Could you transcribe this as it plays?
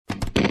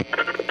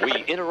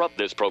We interrupt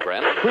this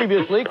program.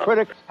 Previously,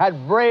 critics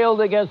had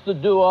railed against the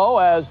duo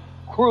as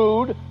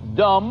crude,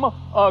 dumb,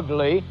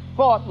 ugly,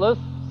 thoughtless,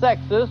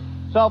 sexist,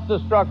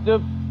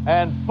 self-destructive,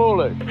 and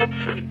foolish.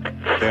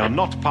 They are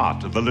not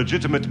part of the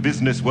legitimate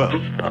business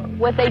world.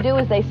 What they do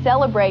is they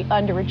celebrate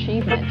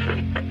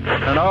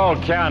underachievement. In all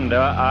candor,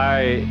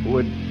 I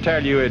would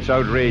tell you it's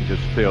outrageous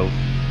filth.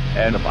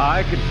 And if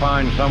I could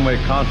find some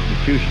way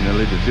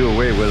constitutionally to do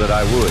away with it,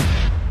 I would.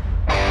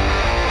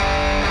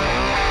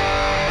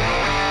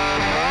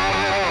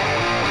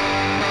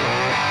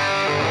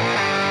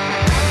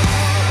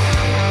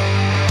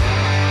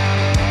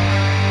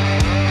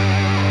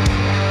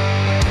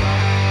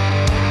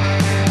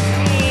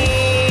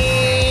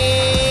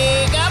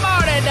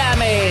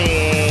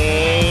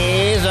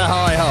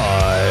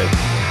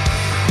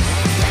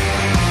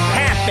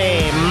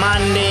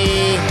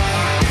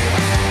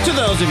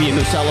 Of you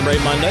who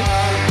celebrate Monday.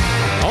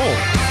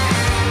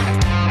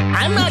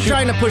 I'm not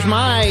trying to push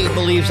my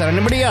beliefs on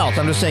anybody else.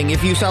 I'm just saying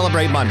if you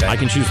celebrate Monday. I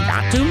can choose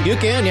not to? You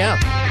can, yeah.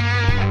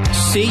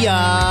 See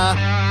ya.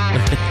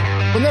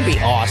 Wouldn't that be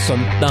awesome?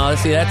 No,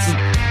 see,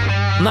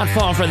 I'm not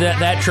falling for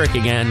that trick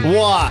again.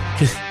 What?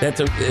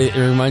 It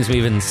reminds me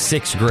of in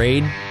 6th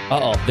grade.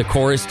 The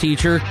chorus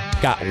teacher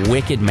got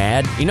wicked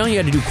mad. You know you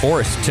had to do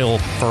chorus till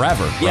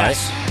forever,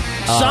 yes.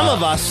 Right? Some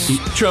of us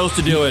chose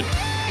to do it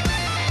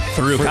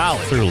through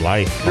college. Through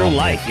life. Through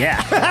life,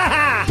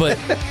 yeah. But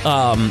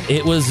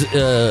it was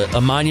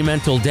a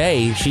monumental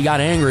day. She got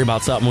angry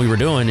about something we were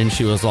doing, and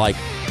she was like,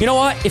 you know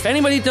what? If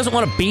anybody doesn't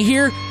want to be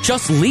here,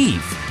 just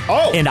leave.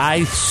 Oh. And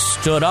I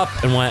stood up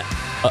and went,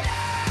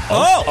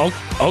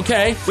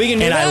 okay. We can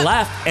do and that? I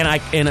left,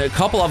 and a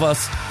couple of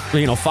us,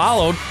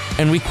 followed,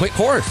 and we quit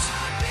chorus.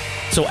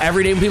 So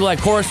every day when people had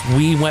chorus,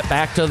 we went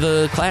back to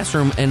the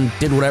classroom and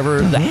did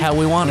whatever the hell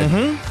we wanted.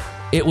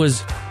 Mm-hmm. It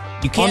was...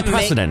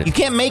 unprecedented. You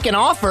can't make an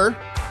offer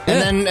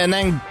and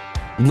then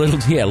little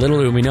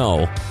do we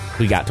know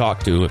we got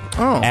talked to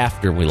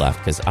after we left,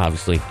 because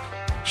obviously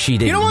she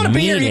didn't. You don't want to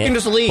be here. You can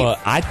just leave. But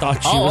I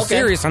thought she was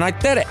serious, and I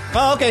did it.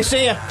 Oh, okay.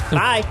 See ya.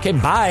 Bye. Okay,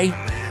 bye.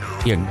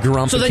 You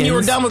grumpy. So then you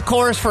were done with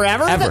chorus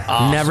forever? Ever.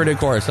 Awesome. Never did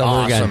chorus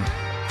ever again.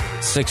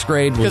 6th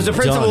grade was because the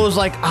principal done. was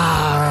like,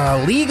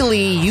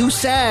 legally, you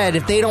said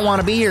if they don't want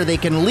to be here, they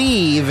can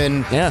leave,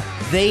 and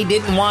they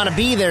didn't want to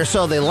be there,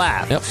 so they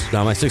left. Yep.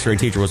 Now, my 6th grade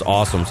teacher was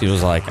awesome. She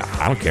was like,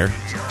 I don't care.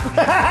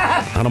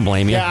 I don't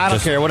blame you. Yeah, I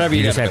don't care. Whatever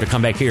you just have to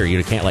come back here.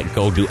 You can't,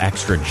 go do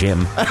extra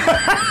gym.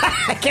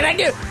 Can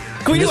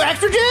we do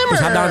extra gym?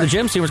 Just hop down to the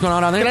gym, see what's going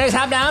on down there. Can I just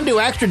hop down,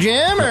 do extra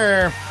gym,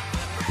 or...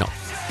 No.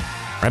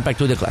 Right back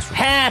to the classroom.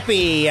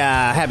 Happy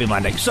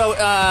Monday. So,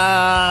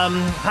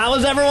 how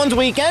was everyone's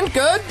weekend?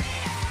 Good?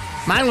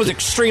 Mine was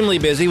extremely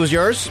busy. Was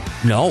yours?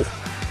 No.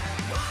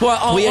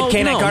 Well, we had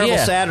Canine Carnival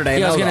Saturday.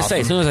 Yeah, I was going to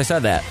say, as soon as I said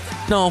that.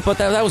 No, but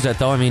that was it,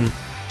 though. I mean,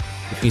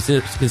 if you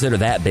consider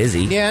that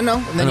busy. Yeah, no.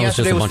 And then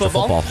yesterday was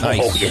football. Nice.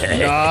 Oh, yeah.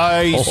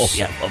 Nice. Oh,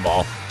 yeah,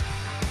 football.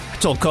 I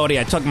told Cody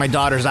I took my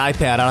daughter's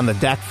iPad out on the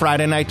deck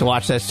Friday night to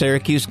watch that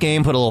Syracuse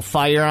game, put a little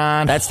fire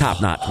on. That's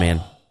top notch, man.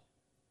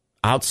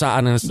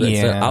 Outside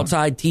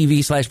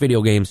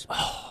TV/video games.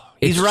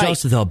 He's right.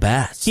 Just the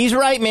best. He's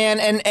right,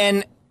 man.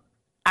 And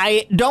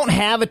I don't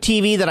have a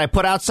TV that I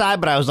put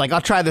outside, but I was like,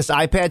 I'll try this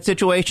iPad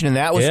situation, and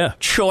that was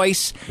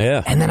choice.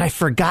 Yeah. And then I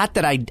forgot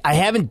that I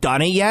haven't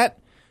done it yet.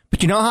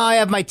 But you know how I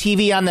have my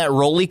TV on that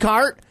rolly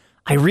cart?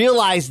 I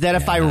realized that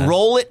if I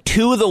roll it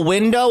to the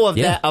window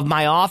of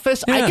my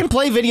office, I can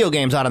play video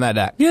games out on that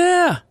deck.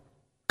 Yeah.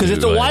 Because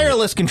it's a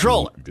wireless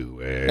controller. Do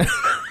it.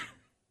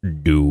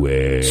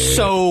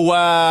 So,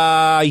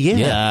 Now,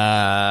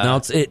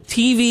 it's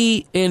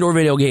TV and/or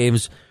video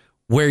games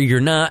where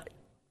you're not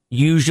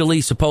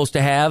usually supposed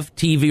to have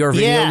TV or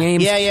video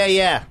games.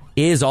 Yeah.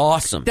 Is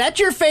awesome. That's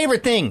your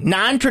favorite thing.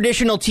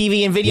 Non-traditional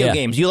TV and video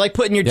games. You like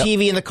putting your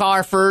TV in the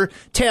car for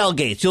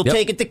tailgates. You'll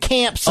take it to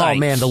campsites. Oh,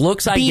 man, the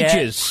looks I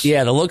beaches. get.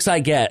 Yeah, the looks I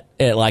get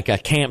at like a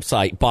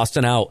campsite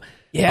busting out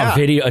a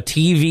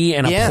TV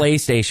and a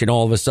PlayStation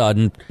all of a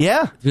sudden.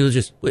 Yeah. People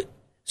just...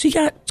 So you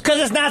got... It's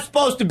because it's not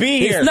supposed to be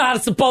here. It's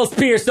not supposed to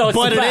be here, so it's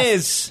but the best. It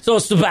is. So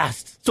it's the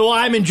best. So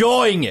I'm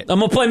enjoying it. I'm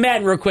going to play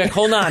Madden real quick.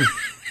 Hold on.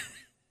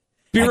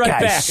 Be that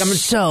right guy's back. I'm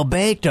so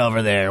baked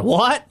over there.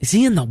 What? Is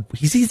he in the...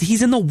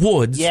 He's in the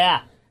woods.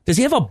 Yeah. Does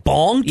he have a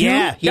bong, too?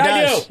 Yeah, he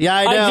does. Yeah,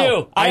 I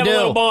do. I have a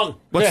little bong.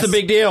 What's the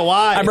big deal?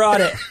 Why? I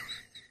brought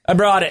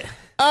it.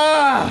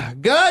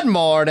 Good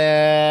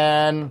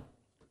morning.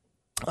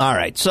 All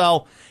right.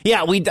 So,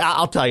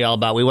 I'll tell you all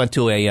about it. We went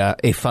to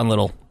a fun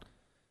little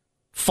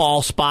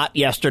fall spot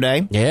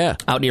yesterday. Yeah.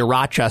 Out near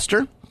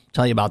Rochester.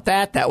 Tell you about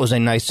that. That was a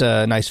nice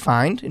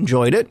find.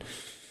 Enjoyed it.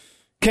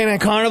 Canine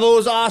Carnival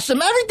was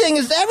awesome.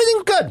 Everything's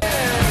good.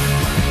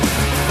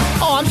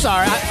 Oh, I'm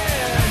sorry.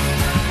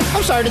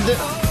 I'm sorry.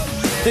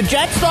 The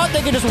Jets thought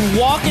they could just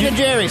walk into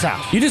Jerry's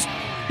house.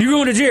 You're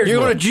going to Jerry's. You're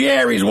going to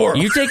Jerry's world.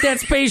 You take that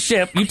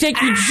spaceship, you take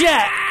your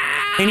jet,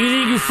 and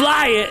you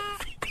fly it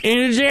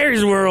In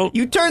Jerry's world.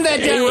 You turned that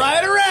jet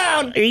right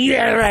around. Get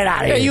right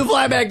out of here. Yeah, you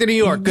fly back to New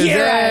York. Get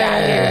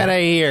right out of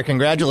here.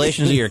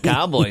 Congratulations to your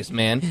Cowboys,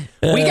 man.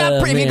 We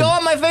got if you go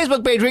on my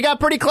Facebook page, we got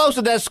pretty close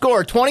with that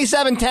score.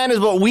 27-10 is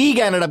what we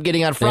ended up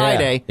getting on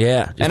Friday.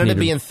 Yeah. Ended up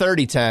being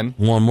 30-10.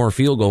 One more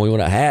field goal, we would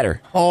have had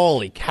her.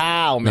 Holy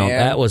cow, man. No,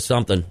 that was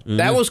something. Mm-hmm.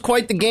 That was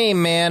quite the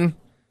game, man.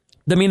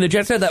 I mean, the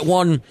Jets had that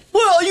one.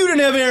 Well, you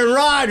didn't have Aaron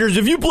Rodgers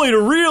if you played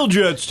a real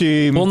Jets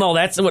team. Well, no,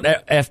 that's what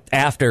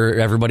after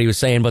everybody was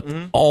saying, but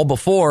all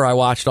before I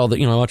watched all the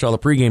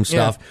pregame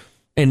stuff,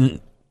 and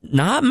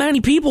not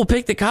many people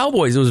picked the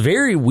Cowboys. It was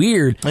very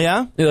weird.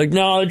 Yeah, they're like,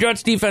 no, the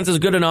Jets defense is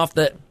good enough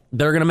that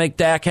they're going to make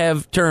Dak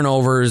have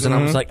turnovers, and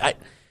I was like,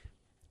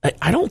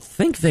 I don't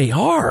think they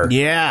are.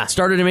 Yeah, it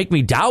started to make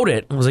me doubt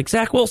it. I was like,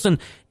 Zach Wilson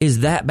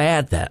is that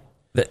bad that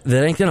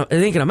ain't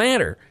gonna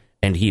matter,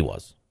 and he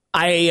was.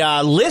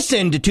 I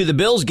listened to the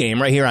Bills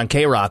game right here on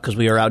K-Rock because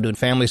we were out doing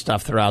family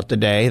stuff throughout the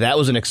day. That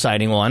was an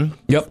exciting one.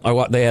 Yep,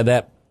 they had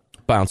that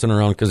bouncing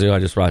around because I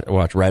just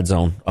watch Red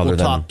Zone. We'll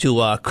talk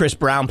to Chris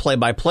Brown,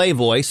 play-by-play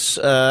voice,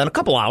 in a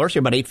couple hours. Here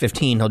about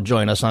 8:15, he'll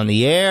join us on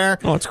the air.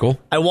 Oh, that's cool.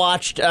 I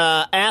watched,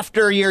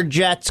 after your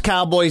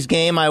Jets-Cowboys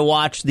game, I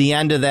watched the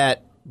end of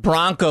that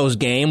Broncos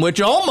game, which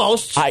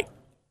almost I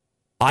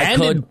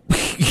ended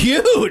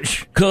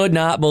huge. Could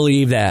not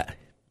believe that.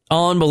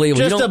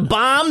 Unbelievable. Just a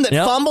bomb that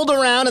fumbled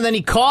around, and then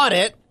he caught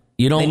it.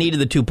 They needed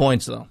the 2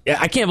 points, though. Yeah,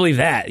 I can't believe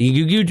that.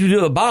 You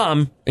do a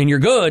bomb, and you're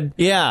good.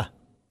 Yeah.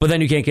 But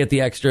then you can't get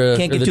the extra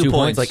can't get the 2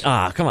 points. Like,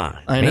 come on,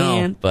 I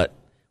know. But,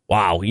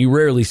 wow, you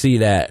rarely see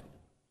that.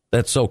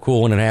 That's so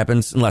cool when it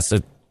happens, unless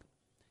it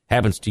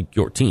happens to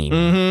your team,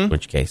 in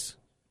which case,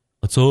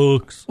 it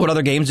sucks. What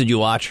other games did you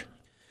watch?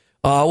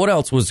 What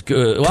else was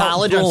good?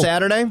 College on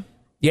Saturday?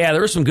 Yeah,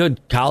 there were some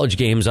good college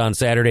games on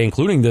Saturday,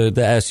 including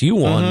the SU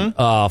one.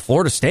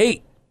 Florida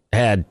State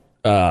had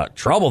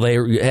trouble.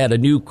 They had a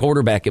new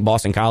quarterback at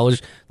Boston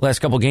College the last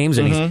couple games,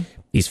 and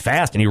he's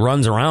fast, and he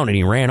runs around, and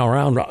he ran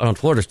around on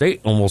Florida State,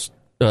 almost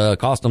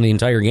cost them the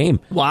entire game.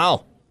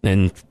 Wow.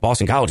 And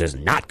Boston College is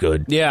not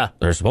good. Yeah.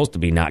 They're supposed to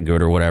be not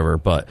good or whatever,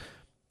 but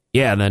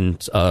yeah, and then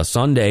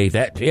Sunday,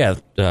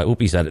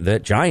 Oopie said it,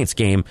 that Giants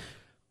game,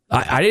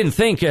 I didn't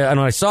think, and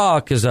I saw,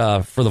 because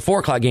for the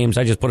 4 o'clock games,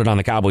 I just put it on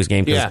the Cowboys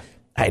game, because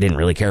I didn't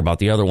really care about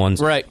the other ones.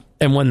 Right.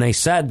 And when they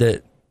said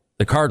that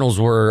the Cardinals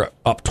were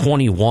up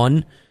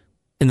 21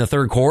 in the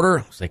third quarter,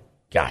 I was like,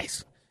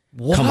 guys,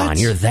 come on,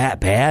 you're that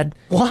bad?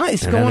 What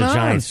is going on? And then the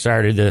Giants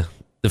started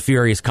the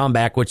furious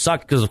comeback, which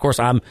sucked because, of course,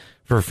 I'm,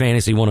 for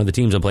fantasy, one of the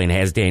teams I'm playing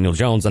has Daniel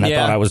Jones, and I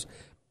thought I was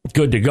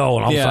good to go,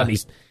 and all of a sudden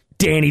he's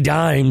Danny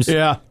Dimes.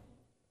 Yeah.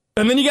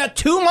 And then you got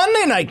 2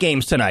 Monday night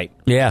games tonight.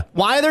 Yeah.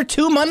 Why are there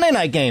 2 Monday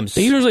night games?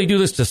 They usually do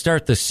this to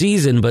start the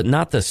season, but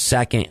not the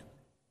second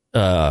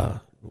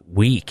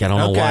week. I don't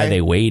know why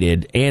they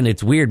waited. And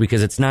it's weird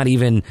because it's not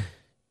even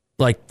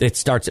like it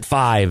starts at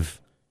 5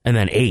 and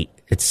then 8.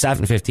 It's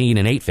 7:15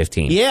 and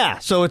 8:15. Yeah,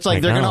 so it's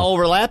like they're going to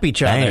overlap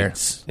each other.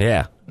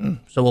 Yeah.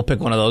 So we'll pick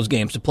one of those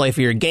games to play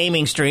for your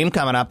gaming stream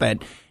coming up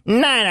at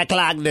 9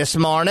 o'clock this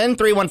morning.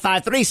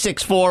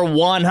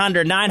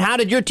 315-364-109. How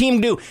did your team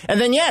do? And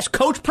then, yes,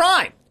 Coach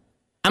Prime.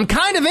 I'm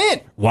kind of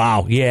in.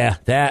 Wow, yeah.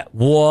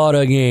 What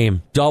a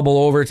game. Double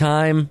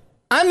overtime.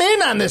 I'm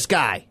in on this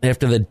guy.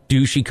 After the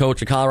douchey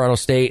coach of Colorado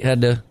State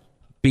had to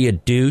be a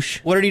douche.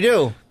 What did he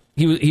do?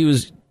 He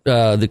was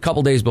the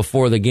couple days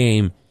before the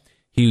game,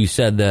 he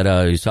said that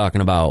he was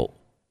talking about,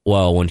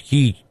 well, when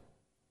he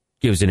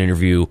gives an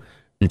interview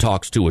and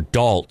talks to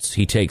adults,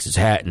 he takes his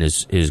hat and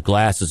his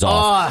glasses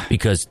off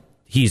because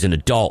he's an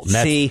adult.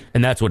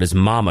 And that's what his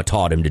mama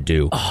taught him to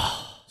do.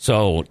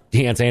 So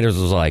Deion Sanders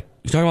was like,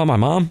 you talking about my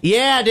mom?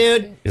 Yeah,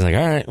 dude. He's like,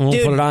 all right, we'll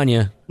put it on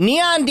you.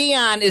 Neon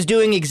Deion is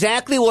doing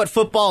exactly what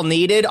football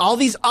needed. All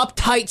these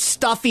uptight,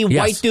 stuffy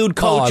white dude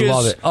coaches. Oh, I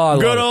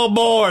love it. Good old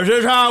boys. This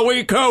is how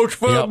we coach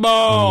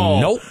football.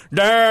 Yep. Nope.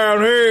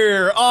 Down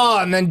here.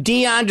 And then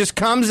Deion just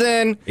comes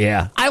in.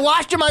 Yeah. I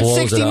watched him on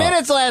 60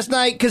 Minutes last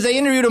night because they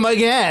interviewed him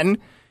again.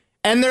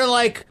 And they're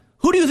like,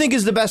 who do you think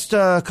is the best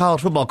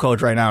college football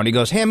coach right now? And he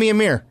goes, hand me a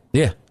mirror.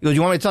 Yeah. He goes,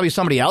 you want me to tell you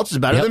somebody else is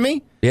better than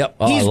me? Yep.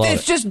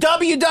 It's just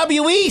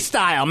WWE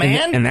style,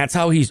 man. And that's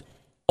how he's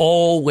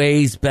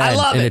always been. I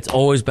love it. And it's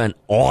always been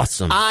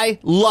awesome. I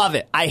love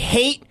it. I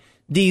hate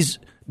these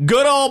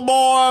good old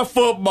boy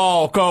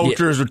football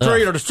coaches who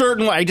treated a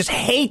certain way. I just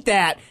hate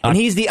that. And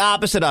he's the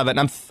opposite of it.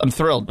 And I'm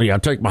thrilled. Yeah, I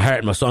take my hat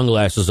and my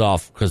sunglasses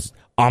off because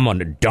I'm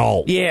an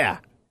adult. Yeah.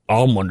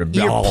 I'm an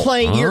adult.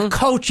 You're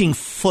coaching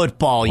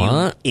football,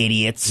 you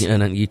idiots. Yeah,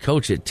 and you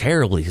coach it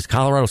terribly because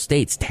Colorado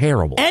State's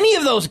terrible. Any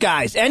of those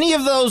guys,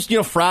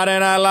 Friday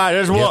Night Live,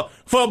 this is what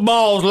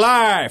football's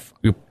life.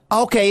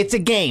 Okay, it's a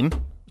game.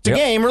 It's a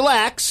game.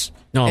 Relax.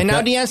 No, and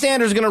now Deion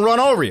Sanders is going to run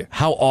over you.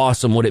 How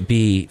awesome would it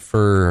be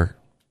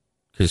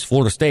because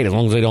Florida State, as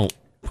long as they don't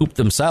poop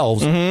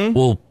themselves,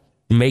 will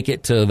make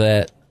it to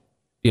that,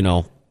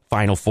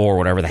 Final Four,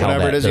 whatever the hell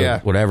that is,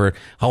 whatever.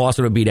 How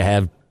awesome would it be to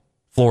have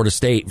Florida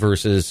State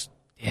versus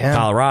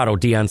Colorado,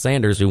 Deion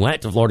Sanders, who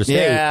went to Florida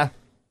State. Yeah.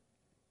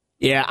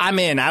 Yeah, I'm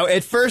in.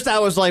 At first, I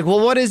was like,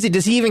 well, what is he?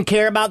 Does he even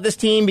care about this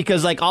team?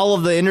 Because, like, all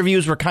of the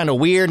interviews were kind of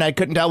weird, and I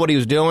couldn't tell what he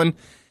was doing.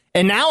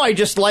 And now I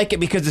just like it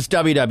because it's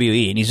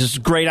WWE, and he's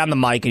just great on the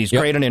mic, and he's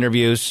great on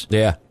interviews.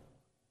 Yeah.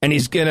 And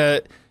he's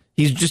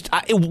just,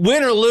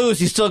 win or lose,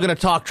 he's still going to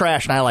talk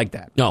trash, and I like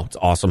that. No, it's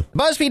awesome.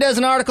 BuzzFeed has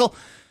an article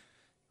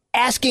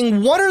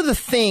asking what are the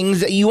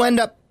things that you end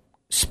up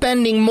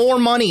spending more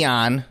money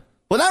on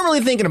without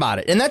really thinking about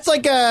it. And that's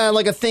like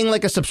a thing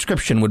like a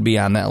subscription would be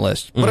on that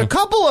list. But a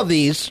couple of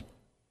these,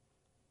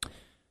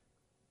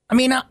 I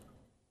mean,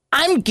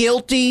 I'm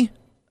guilty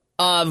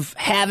of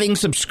having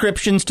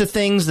subscriptions to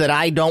things that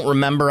I don't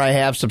remember I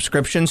have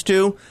subscriptions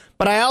to.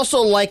 But I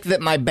also like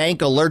that my bank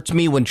alerts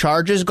me when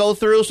charges go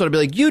through. So it'll be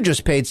like, you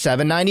just paid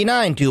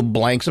 $7.99 to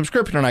blank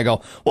subscription. And I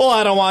go, well,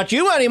 I don't want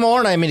you anymore.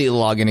 And I immediately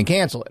log in and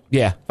cancel it.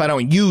 Yeah. If I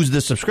don't use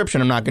this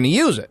subscription, I'm not going to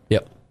use it.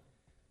 Yep.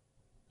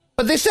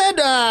 But they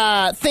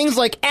said things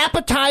like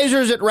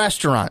appetizers at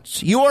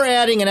restaurants. You are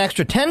adding an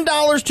extra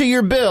 $10 to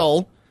your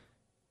bill,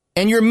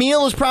 and your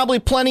meal is probably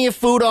plenty of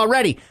food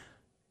already.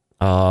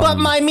 But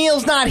my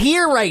meal's not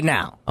here right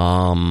now.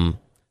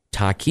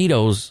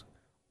 Taquitos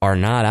are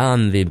not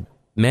on the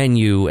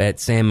menu at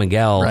San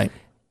Miguel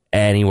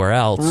anywhere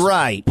else.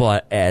 Right.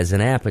 But as an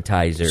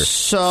appetizer.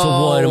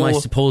 So what am I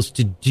supposed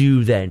to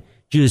do then?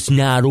 Just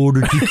not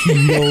order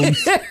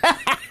taquitos?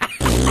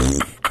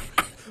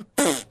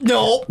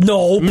 No.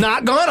 I'm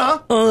not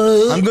gonna.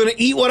 I'm gonna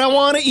eat what I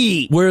want to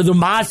eat. Where are the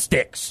mod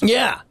sticks?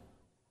 Yeah.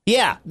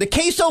 The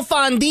queso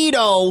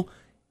fundido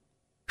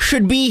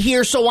should be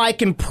here so I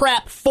can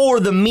prep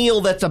for the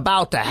meal that's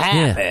about to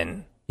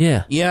happen.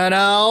 Yeah. You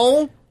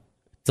know?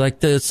 It's like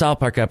the South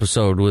Park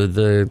episode with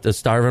the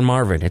starving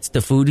Marvin. It's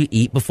the food you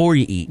eat before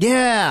you eat.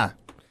 Yeah.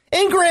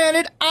 And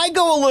granted, I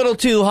go a little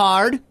too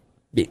hard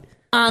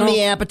on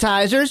the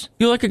appetizers.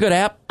 You like a good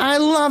app? I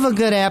love a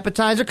good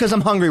appetizer because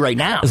I'm hungry right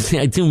now.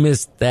 I do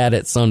miss that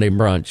at Sunday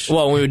brunch.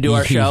 Well, when we would do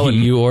our show. And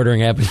you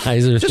ordering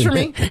appetizers. Just for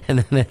me. And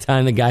then that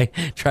time the guy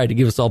tried to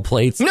give us all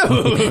plates. No,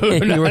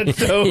 not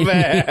so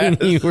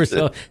bad. You were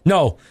so...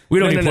 No, we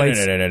don't need plates.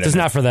 No. This is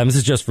not for them. This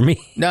is just for me.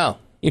 No.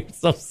 You're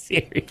so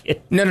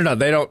serious. No.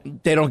 They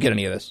don't get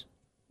any of this.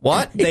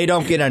 What? They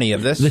don't get any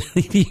of this?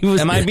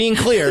 Am I being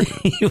clear?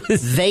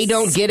 They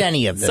don't get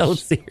any of this. So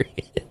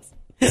serious.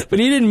 But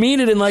he didn't mean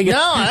it in like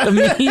a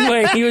mean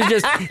way. He was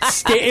just,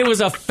 it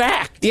was a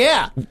fact.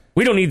 Yeah.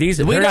 We don't need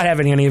these. We're not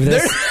having any of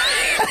this.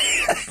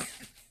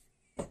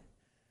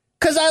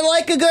 Because I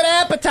like a good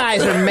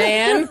appetizer,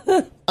 man.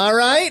 All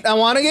right? I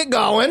want to get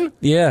going.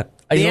 Yeah.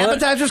 The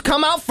appetizers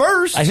come out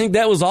first. I think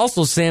that was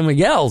also San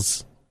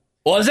Miguel's.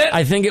 Was it?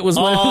 I think it was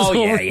when it was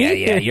over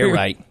here.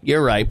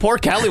 You're right. Poor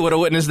Kelly would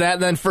have witnessed that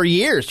then for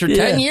years. For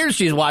 10 years,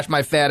 she's watched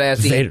my fat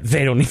ass eat.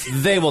 They don't need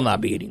They will not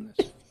be eating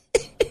this.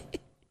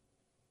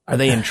 Are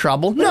they in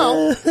trouble?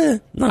 No.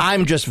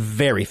 I'm just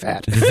very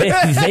fat.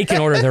 They can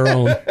order their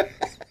own.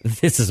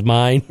 This is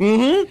mine.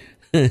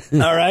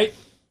 Mm-hmm. All right.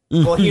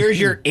 Well, here's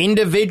your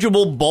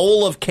individual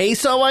bowl of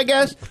queso, I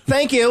guess.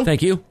 Thank you.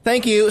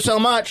 Thank you so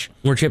much.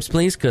 More chips,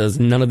 please, because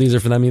none of these are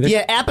for them either.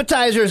 Yeah,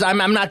 appetizers,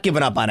 I'm not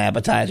giving up on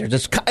appetizers.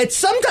 It's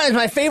sometimes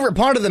my favorite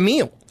part of the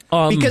meal.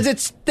 Because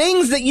it's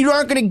things that you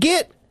aren't going to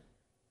get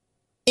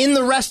in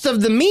the rest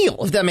of the meal,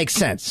 if that makes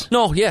sense.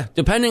 No, yeah.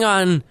 Depending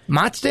on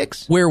Mott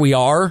sticks, where we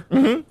are.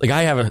 Mm-hmm. Like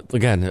I have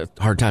a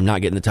hard time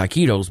not getting the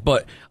taquitos,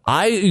 but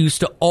I used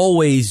to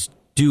always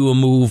do a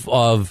move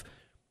of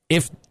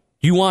if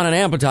you want an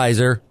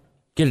appetizer,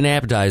 get an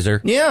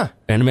appetizer. Yeah.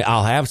 And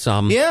I'll have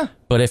some. Yeah.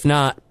 But if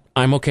not,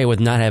 I'm okay with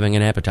not having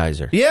an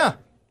appetizer. Yeah.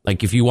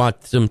 Like if you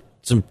want some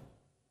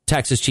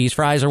Texas cheese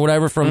fries or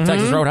whatever from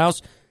Texas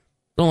Roadhouse,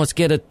 then let's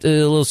get a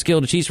little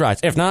skilled cheese fries.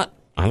 If not,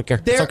 I don't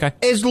care. It's okay.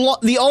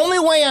 The only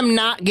way I'm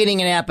not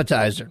getting an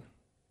appetizer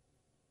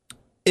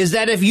is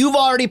that if you've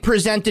already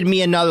presented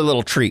me another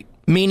little treat.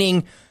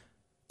 Meaning,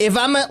 if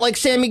I'm at like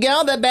San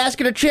Miguel, that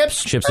basket of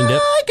chips and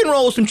dip. I can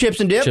roll with some chips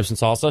and dip. Chips and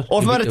salsa.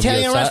 Or if I'm at an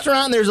Italian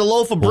restaurant and there's a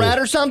loaf of bread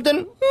or something,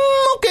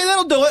 okay,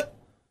 that'll do it.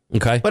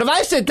 Okay. But if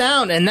I sit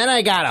down and then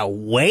I gotta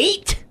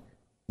wait,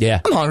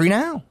 I'm hungry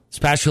now.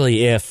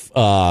 Especially if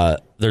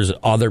there's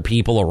other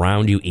people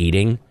around you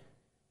eating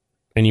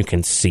and you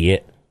can see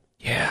it.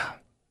 Yeah.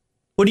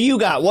 What do you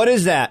got? What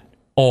is that?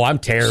 Oh, I'm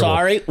terrible.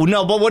 Sorry.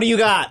 No, but what do you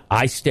got?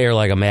 I stare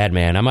like a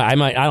madman. I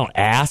don't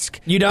ask.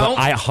 You don't? But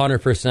I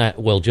 100%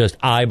 will just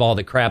eyeball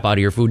the crap out of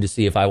your food to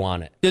see if I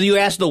want it. Did you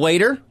ask the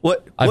waiter?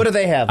 What do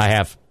they have? I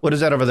have. What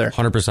is that over there?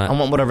 100%. I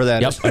want whatever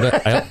that is.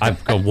 I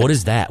go, what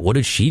is that? What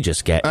did she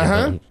just get?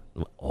 Uh-huh.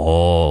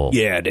 Oh.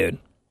 Yeah, dude.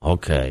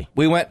 Okay.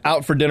 We went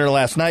out for dinner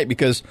last night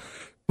because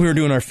we were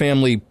doing our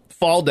family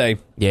fall day.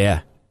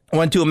 Yeah. I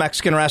went to a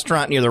Mexican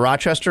restaurant near the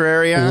Rochester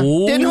area.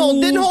 Ooh. Didn't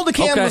hold a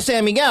candle to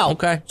San Miguel.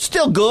 Okay.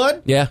 Still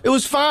good. Yeah. It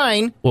was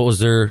fine. What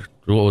was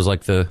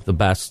like the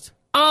best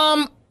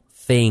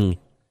thing,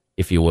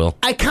 if you will?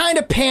 I kind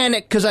of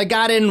panicked because I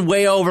got in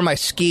way over my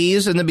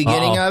skis in the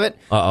beginning of it.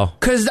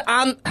 Because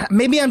I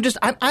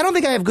don't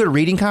think I have good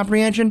reading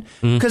comprehension.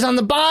 Because on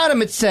the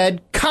bottom it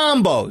said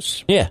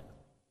combos. Yeah.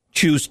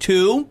 Choose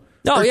 2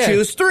 or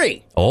choose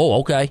 3. Oh,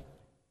 okay.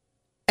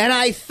 And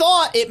I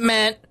thought it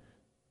meant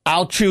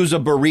I'll choose a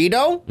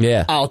burrito.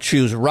 Yeah. I'll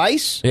choose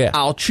rice. Yeah.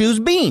 I'll choose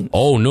beans.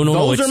 Oh, no.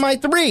 Those it's are my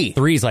 3.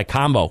 3's like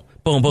combo.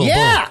 Boom, boom,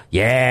 Yeah. boom.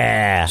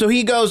 Yeah. So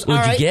he goes, all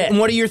What'd you right, get? and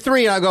what are your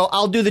 3? And I go,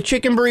 I'll do the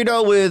chicken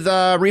burrito with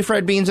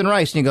refried beans and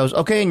rice. And he goes,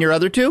 okay, and your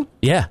other 2?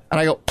 Yeah. And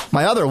I go,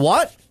 my other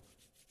what?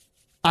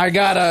 I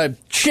got a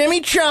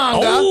chimichanga.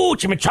 Oh,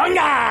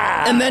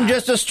 chimichanga. And then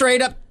just a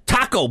straight up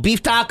taco,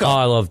 beef taco.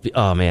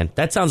 Oh, man.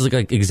 That sounds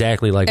like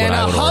exactly like and what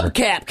I would a order.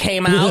 hubcap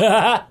came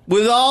out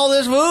with all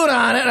this food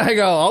on it. And I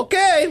go,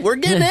 okay, we're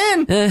getting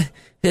in.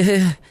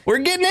 We're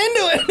getting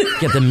into it.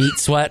 Get the meat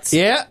sweats.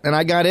 Yeah, and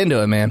I got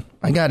into it, man.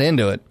 I got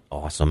into it.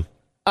 Awesome.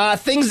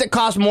 Things that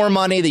cost more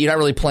money that you're not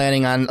really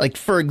planning on, like,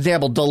 for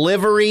example,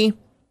 delivery.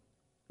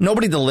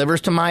 Nobody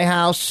delivers to my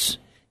house.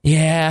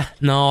 Yeah.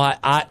 No,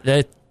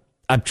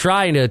 I'm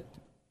trying to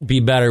be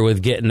better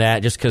with getting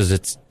that just because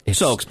it's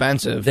So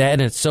expensive. That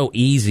and it's so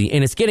easy.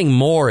 And it's getting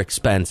more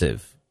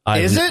expensive.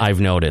 Is it? I've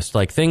noticed.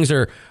 Like, things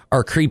are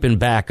creeping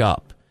back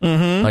up.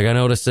 Mm-hmm. Like, I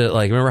noticed it.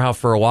 Like, remember how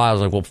for a while I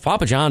was like, well,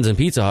 Papa John's and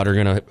Pizza Hut are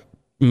going to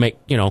make,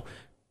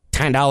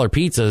 $10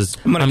 pizzas.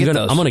 I'm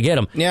gonna get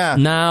them. Yeah.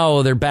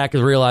 Now they're back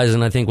to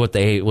realizing, I think, what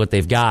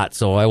they've got.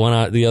 So I went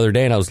out the other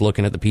day and I was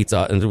looking at the Pizza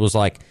Hut and it was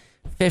like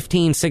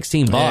 $15,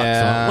 $16.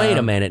 Yeah. So, wait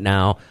a minute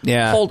now.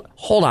 Yeah.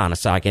 Hold on a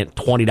second.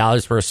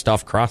 $20 for a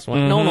stuffed crust.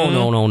 Mm-hmm.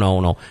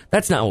 No.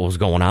 That's not what was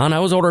going on.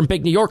 I was ordering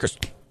big New Yorkers.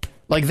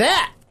 Like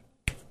that.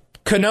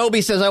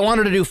 Kenobi says, I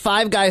wanted to do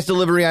Five Guys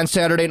delivery on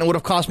Saturday and it would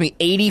have cost me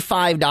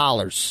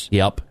 $85.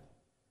 Yep.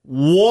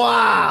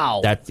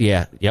 Wow.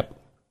 Yep.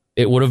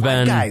 It would have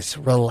been. Guys,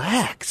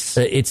 relax.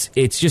 It's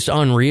just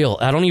unreal.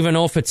 I don't even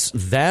know if it's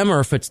them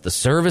or if it's the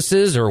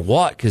services or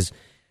what. Because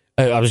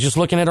I was just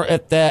looking at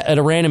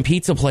a random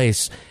pizza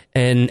place,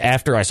 and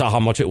after I saw how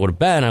much it would have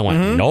been, I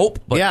went, nope.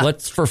 But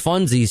let's for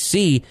funsies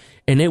see,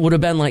 and it would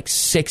have been like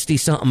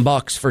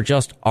 $60-something for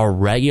just a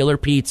regular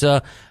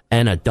pizza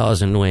and a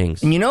dozen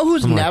wings. And you know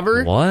who's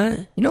never what?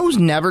 You know who's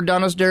never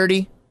done us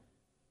dirty,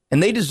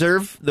 and they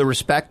deserve the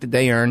respect that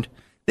they earned.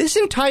 This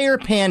entire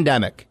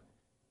pandemic.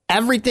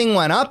 Everything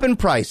went up in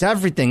price.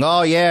 Everything.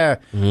 Oh, yeah.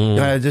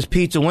 This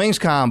pizza wings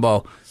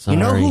combo. Sorry.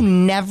 You know who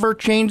never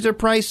changed their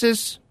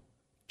prices?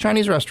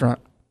 Chinese restaurant.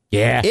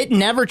 Yeah. It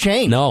never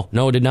changed. No,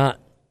 it did not.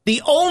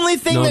 The only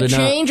thing that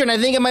changed, and I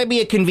think it might be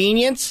a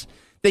convenience,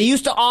 they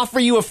used to offer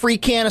you a free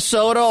can of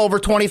soda over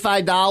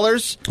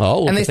 $25.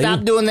 Oh, and they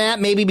stopped doing that,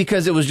 maybe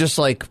because it was just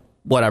like,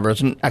 whatever,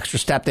 it's an extra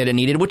step they didn't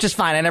need, which is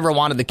fine. I never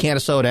wanted the can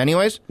of soda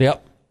anyways.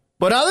 Yep.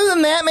 But other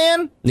than that,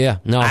 man,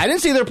 no. I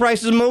didn't see their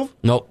prices move.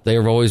 Nope,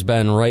 they've always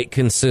been right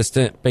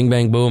consistent. Bing,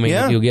 bang, boom.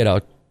 And you get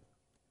a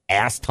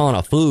ass ton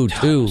of food,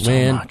 too,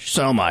 man.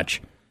 So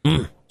much.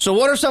 So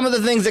what are some of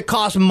the things that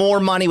cost more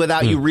money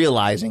without you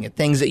realizing it?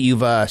 Things that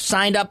you've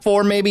signed up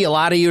for, maybe? A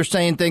lot of you are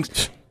saying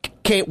things.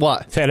 Kate,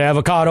 what? That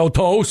avocado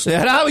toast.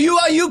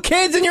 You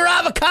kids and your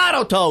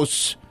avocado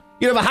toast.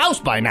 You'd have a house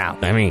by now.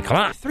 I mean, come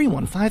on.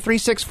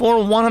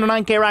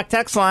 315-364-109 K-Rock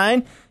text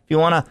line. If you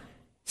want to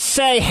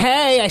say,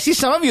 hey, I see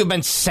some of you have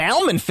been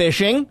salmon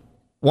fishing.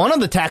 One of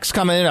the texts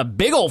coming in, a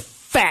big old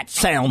fat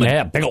salmon.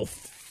 Yeah, big old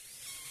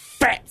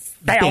fat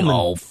salmon. Big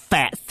old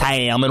fat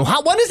salmon.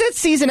 When does that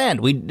season end?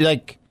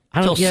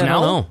 I don't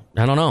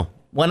know.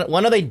 When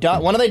are they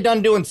done? When are they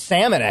done doing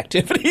salmon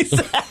activities?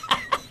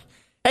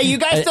 Hey, you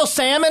guys still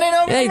salmoning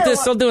over there? Hey, they're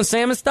still doing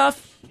salmon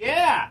stuff?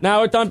 Yeah. No,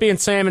 we're done being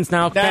salmons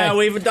now. Okay. No,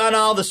 we've done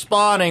all the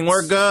spawning.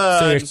 We're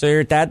good. So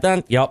you're that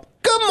done? Yep.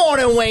 Good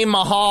morning, Wayne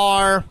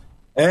Mahar.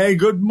 Hey,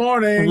 good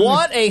morning.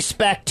 What a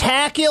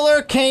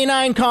spectacular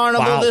Canine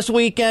Carnival this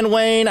weekend,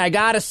 Wayne. I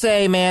got to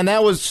say, man,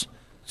 that was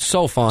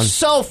so fun.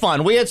 So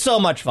fun. We had so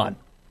much fun.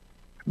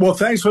 Well,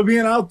 thanks for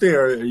being out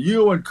there.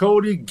 You and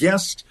Cody,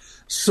 guest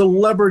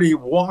celebrity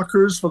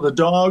walkers for the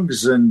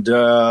dogs, and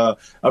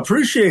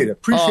appreciate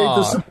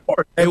the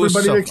support.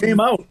 Everybody that came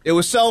out. It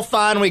was so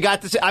fun. We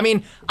got to see,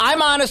 I'm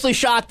honestly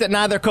shocked that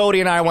neither Cody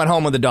and I went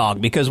home with a dog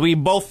because we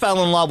both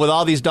fell in love with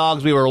all these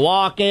dogs we were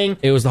walking.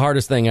 It was the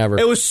hardest thing ever.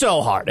 It was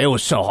so hard, but it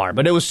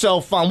was so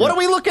fun. What are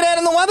we looking at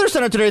in the Weather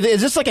Center today?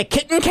 Is this like a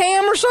kitten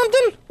cam or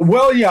something?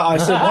 Well, yeah, I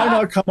said, why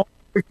not come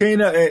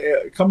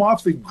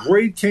off the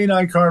great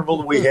Canine Carnival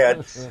that we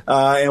had,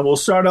 and we'll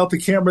start out the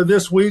camera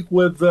this week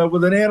with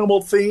an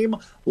animal theme.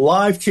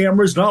 Live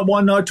cameras, not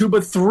one, not two,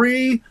 but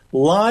 3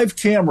 live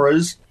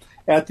cameras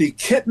at the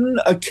Kitten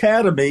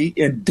Academy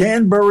in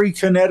Danbury,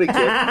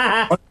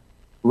 Connecticut,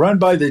 run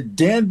by the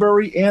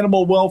Danbury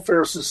Animal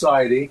Welfare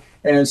Society.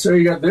 And so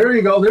there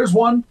you go. There's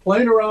one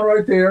playing around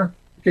right there.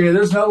 Okay,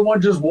 there's another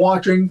one just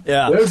watching.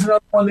 Yeah. There's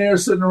another one there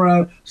sitting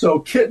around. So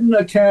Kitten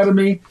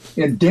Academy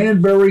in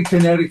Danbury,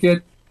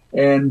 Connecticut,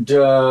 and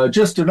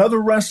just another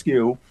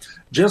rescue,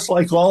 just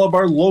like all of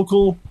our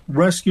local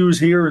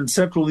rescues here in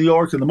central New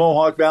York and the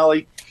Mohawk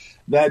Valley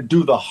that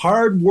do the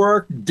hard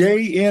work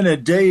day in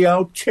and day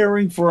out,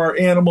 caring for our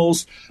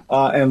animals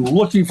and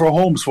looking for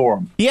homes for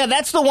them. Yeah,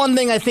 that's the one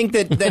thing I think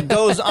that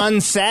goes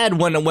unsaid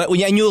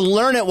and you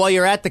learn it while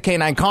you're at the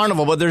Canine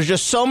Carnival, but there's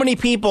just so many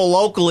people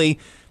locally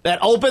that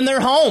open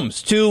their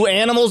homes to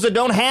animals that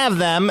don't have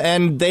them,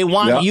 and they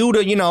want you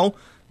to,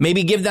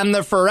 maybe give them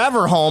their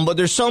forever home, but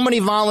there's so many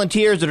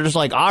volunteers that are just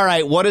like, all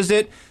right, what is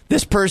it?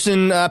 This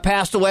person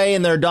passed away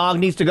and their dog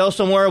needs to go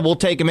somewhere. We'll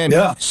take them in.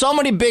 Yeah. So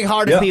many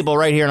big-hearted people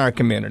right here in our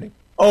community.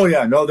 Oh,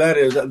 yeah. No, that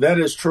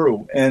is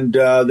true. And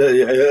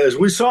as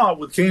we saw it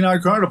with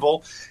Canine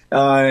Carnival,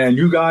 and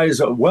you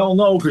guys well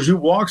know because you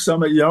walk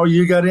some,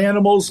 you got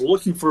animals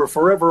looking for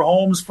forever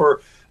homes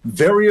for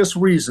various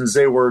reasons.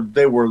 They were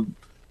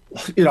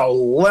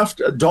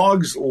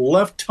dogs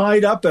left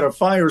tied up at a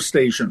fire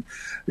station,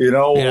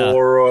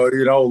 or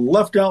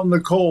left out in the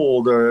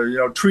cold,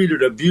 or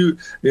treated, abused,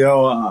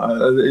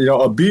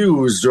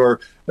 or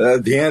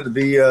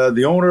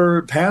the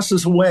owner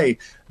passes away.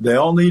 They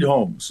all need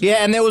homes. Yeah,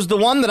 and there was the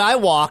one that I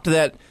walked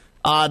that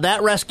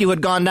rescue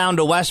had gone down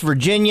to West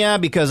Virginia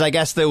because I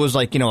guess there was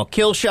a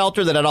kill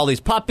shelter that had all these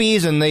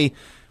puppies, and they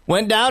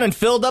went down and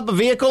filled up a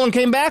vehicle and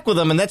came back with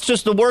them, and that's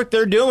just the work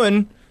they're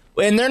doing.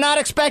 And they're not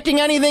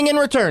expecting anything in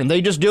return. They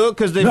just do it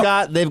because they've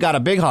got a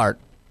big heart.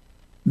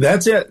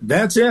 That's it.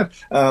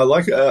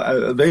 Like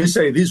they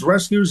say, these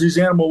rescues, these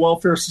animal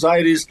welfare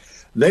societies,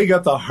 they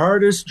got the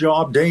hardest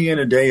job day in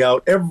and day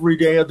out, every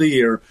day of the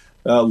year,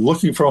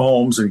 looking for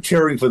homes and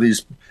caring for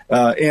these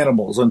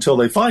animals until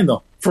they find the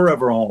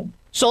forever home.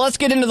 So let's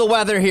get into the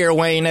weather here,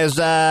 Wayne, as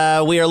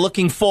we are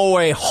looking for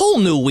a whole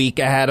new week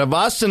ahead of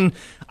us. And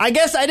I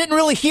guess I didn't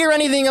really hear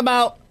anything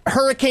about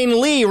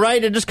Hurricane Lee,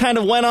 right? It just kind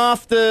of went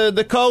off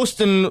the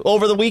coast and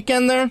over the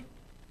weekend there?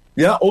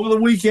 Yeah, over the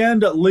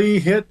weekend, Lee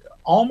hit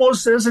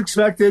almost as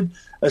expected,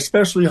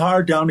 especially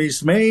hard down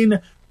East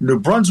Maine, New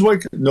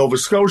Brunswick, Nova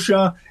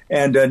Scotia,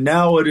 and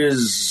now it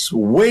is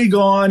way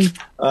gone.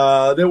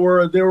 There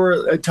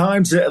were at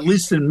times, at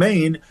least in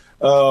Maine,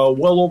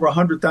 well over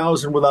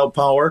 100,000 without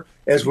power,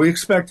 as we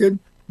expected.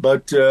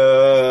 But,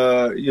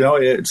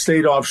 it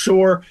stayed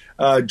offshore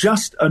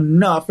just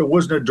enough. It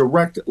wasn't a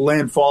direct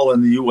landfall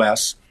in the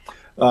U.S.,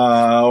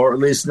 or at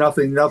least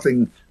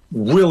nothing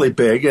really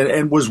big,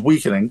 and was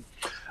weakening.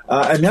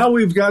 And now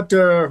we've got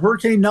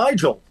Hurricane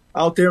Nigel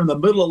out there in the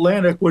middle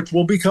Atlantic, which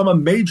will become a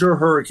major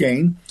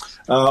hurricane,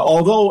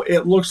 although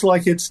it looks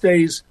like it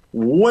stays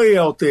way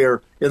out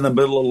there in the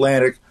middle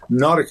Atlantic.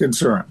 Not a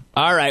concern.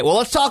 All right. Well,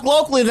 let's talk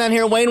locally then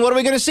here, Wayne. What are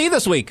we going to see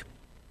this week?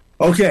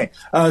 Okay.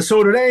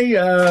 So today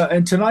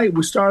and tonight,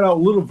 we start out a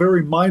little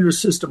very minor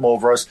system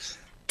over us.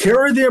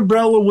 Carry the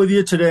umbrella with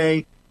you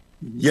today.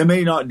 You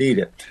may not need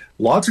it.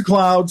 Lots of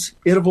clouds,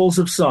 intervals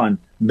of sun,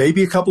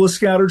 maybe a couple of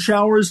scattered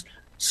showers,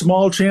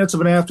 small chance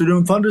of an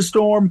afternoon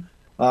thunderstorm,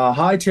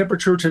 high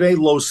temperature today,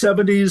 low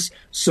 70s.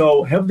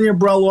 So have the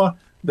umbrella.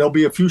 There'll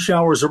be a few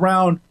showers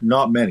around,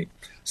 not many.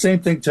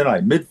 Same thing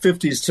tonight,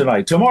 mid-50s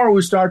tonight. Tomorrow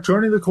we start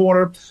turning the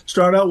corner,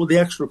 start out with the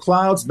extra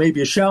clouds,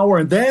 maybe a shower,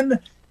 and then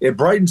it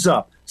brightens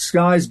up.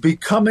 Skies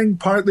becoming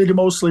partly to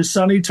mostly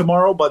sunny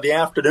tomorrow by the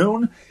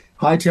afternoon.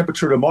 High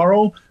temperature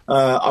tomorrow,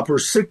 upper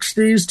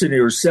 60s to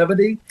near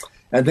 70.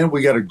 And then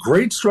we got a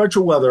great stretch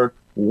of weather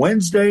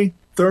Wednesday,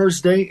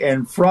 Thursday,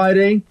 and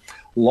Friday.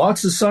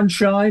 Lots of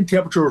sunshine.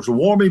 Temperatures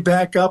warming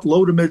back up,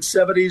 low to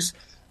mid-70s.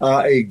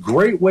 A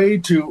great way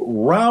to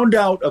round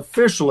out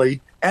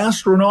officially,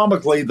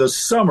 astronomically, the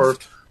summer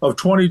of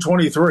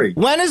 2023.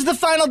 When is the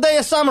final day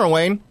of summer,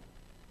 Wayne?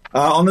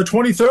 On the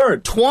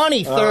 23rd.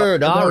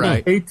 23rd, all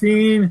right.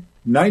 18,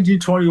 19,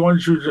 21.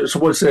 So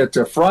what's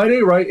that?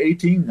 Friday, right?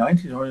 18,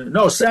 19, 20.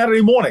 No,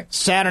 Saturday morning.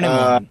 Saturday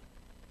morning.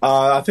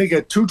 I think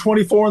at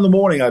 2:24 in the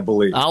morning, I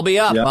believe. I'll be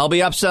up. Yeah. I'll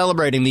be up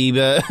celebrating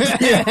the...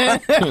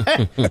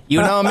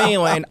 You know me,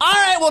 Wayne. All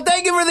right, well,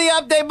 thank you for the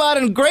update, bud,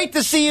 and great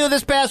to see you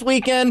this past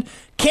weekend.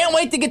 Can't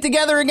wait to get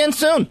together again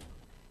soon.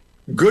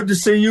 Good to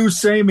see you.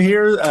 Same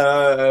here.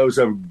 It was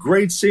a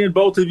great seeing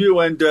both of you,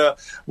 and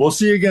we'll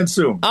see you again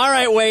soon. All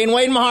right, Wayne.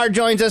 Wayne Mahar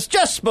joins us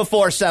just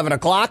before 7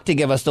 o'clock to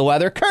give us the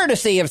weather,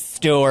 courtesy of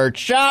Stewart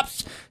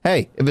Shops.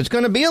 Hey, if it's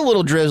going to be a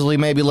little drizzly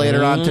maybe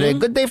later on today,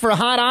 good day for a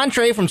hot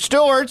entree from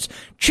Stewart's.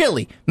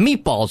 Chili,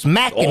 meatballs,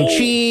 mac and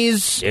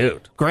cheese.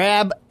 Dude.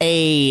 Grab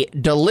a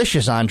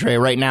delicious entree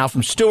right now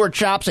from Stewart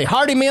Shops, a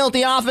hearty meal at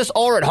the office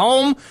or at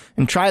home,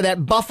 and try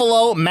that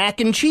buffalo mac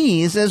and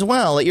cheese as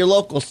well at your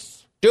local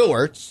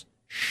Stewart's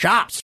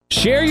Shops.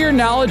 Share your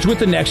knowledge with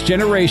the next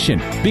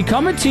generation.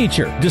 Become a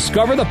teacher.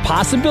 Discover the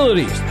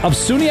possibilities of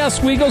SUNY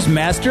Oswego's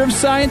Master of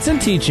Science in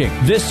Teaching.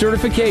 This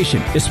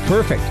certification is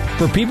perfect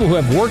for people who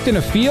have worked in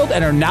a field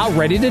and are now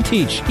ready to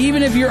teach,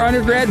 even if your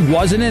undergrad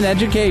wasn't in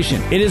education.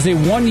 It is a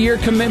one-year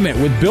commitment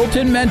with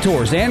built-in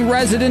mentors and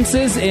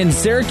residences in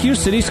Syracuse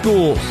City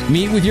Schools.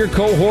 Meet with your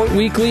cohort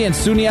weekly in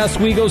SUNY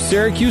Oswego's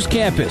Syracuse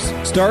campus.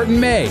 Start in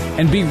May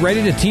and be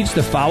ready to teach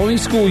the following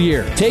school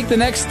year. Take the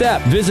next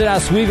step. Visit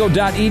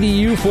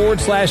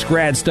oswego.edu/grad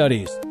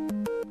studies.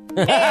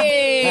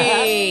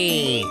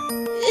 Hey!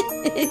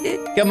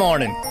 Good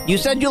morning. You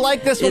said you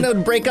liked this one. It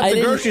would break up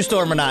the grocery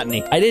store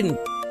monotony. I didn't.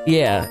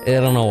 Yeah, I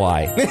don't know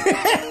why.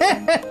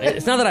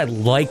 It's not that I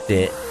liked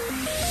it.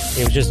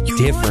 It was just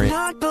different. You would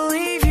not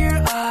believe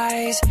your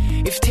eyes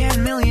if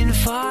 10 million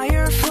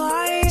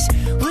fireflies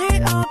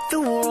lit up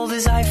the world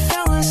as I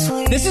fell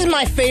asleep. This is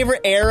my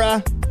favorite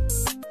era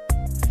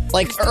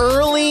like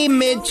early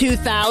mid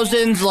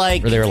 2000s,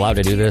 like Were they allowed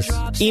to do this?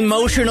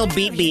 emotional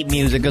beat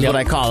music is what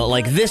I call it.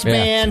 Like this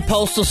band,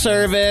 Postal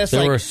Service.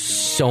 There like, were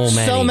so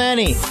many. So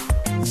many.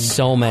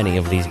 So many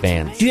of these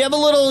bands. Do you have a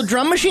little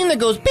drum machine that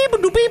goes beep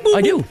boop beep boop?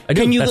 I do.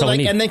 Can you That's all we like,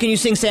 need. and then can you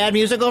sing sad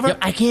music over it? Yep.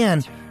 I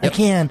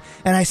can,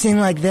 and I sing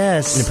like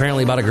this. And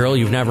apparently about a girl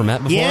you've never met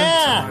before.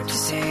 Yeah. To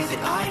say that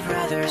I'd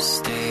rather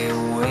stay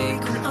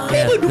awake when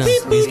Yeah, no,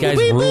 these guys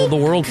ruled the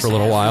world for a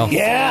little while.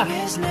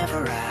 Yeah. is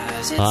never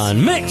as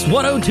On Mix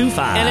 102.5.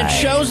 And it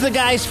shows the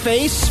guy's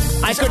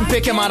face. I couldn't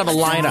pick him out of a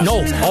lineup.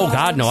 No. Oh,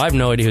 God, no. I have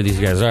no idea who these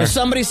guys are.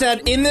 Somebody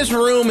said, in this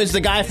room is the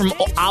guy from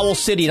Owl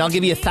City, and I'll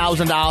give you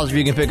 $1,000 if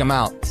you can pick him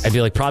out. I'd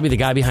be like, probably the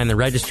guy behind the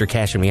register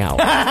cashing me out.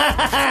 Beep,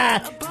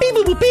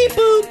 boop, boop, beep,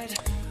 boop.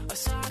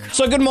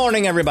 So good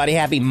morning, everybody.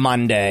 Happy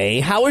Monday.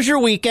 How was your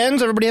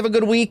weekends? Everybody have a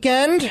good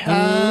weekend?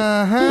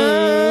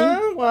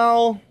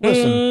 Well,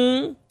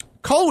 listen.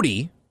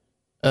 Cody,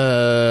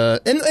 and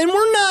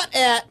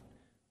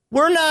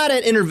we're not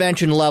at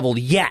intervention level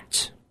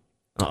yet.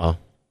 Uh-oh.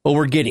 But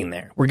we're getting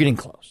there. We're getting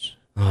close.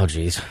 Oh,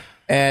 jeez.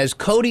 As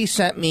Cody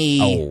sent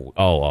me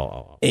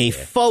a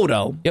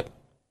photo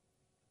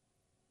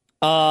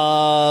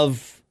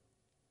of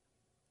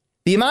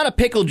the amount of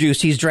pickle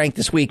juice he's drank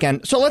this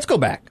weekend. So let's go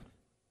back.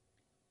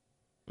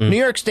 New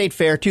York State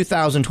Fair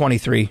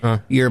 2023,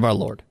 year of our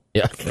Lord.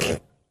 Yeah.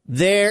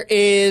 There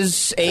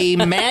is a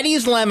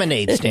Maddie's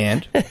lemonade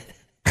stand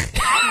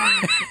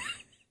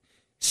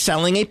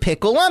selling a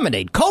pickle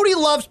lemonade. Cody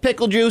loves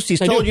pickle juice.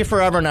 He's told you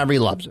forever and ever he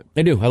loves it.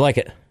 I do. I like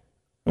it.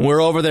 And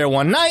we're over there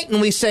one night,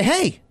 and we say,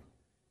 hey,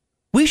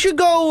 we should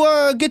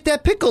go get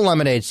that pickle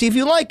lemonade, see if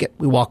you like it.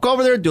 We walk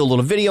over there, do a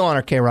little video on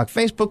our K-Rock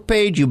Facebook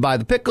page. You buy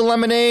the pickle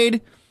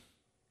lemonade,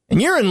 and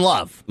you're in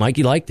love.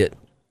 Mikey liked it.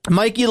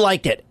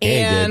 Yeah,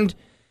 and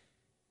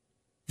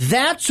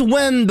that's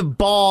when the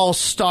ball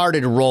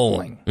started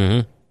rolling.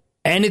 Mm-hmm.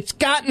 And it's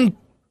gotten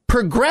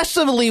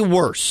progressively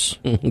worse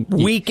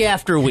week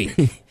after week.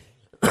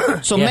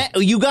 So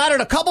you got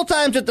it a couple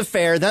times at the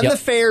fair, then the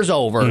fair's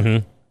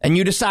over, and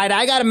you decide,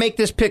 I got to make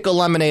this pickle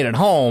lemonade at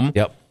home.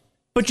 Yep.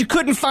 But you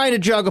couldn't find a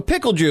jug of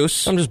pickle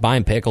juice. I'm just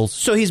buying pickles.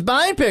 So he's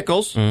buying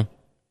pickles,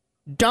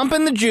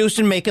 dumping the juice,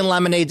 and making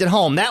lemonades at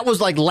home. That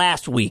was like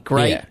last week,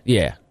 right?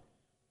 Yeah.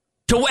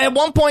 So at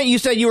one point, you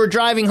said you were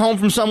driving home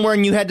from somewhere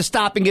and you had to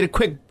stop and get a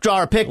quick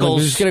jar of pickles.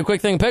 Like, just get a quick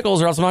thing of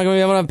pickles, or else I'm not going to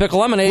be able to have pickle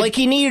lemonade. Like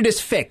he needed his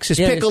fix, his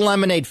pickle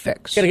lemonade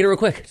fix. Gotta get it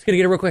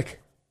real quick.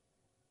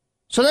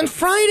 So then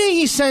Friday,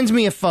 he sends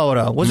me a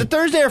photo. Was it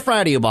Thursday or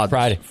Friday you bought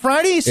this?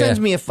 Friday, he sends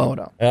me a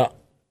photo. Yeah.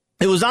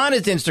 It was on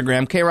his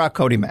Instagram, K-Rock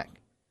Cody Mac.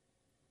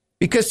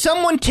 Because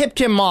someone tipped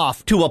him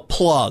off to a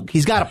plug.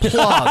 He's got a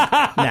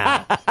plug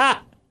now.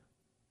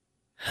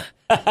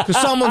 Because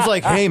someone's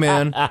like, hey,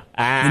 man, you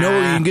know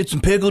where you can get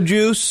some pickle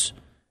juice?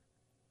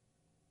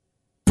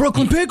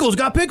 Brooklyn Pickles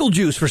got pickle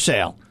juice for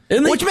sale.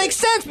 Which makes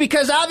sense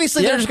because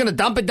obviously they're just going to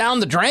dump it down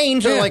the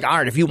drain. So they're like, all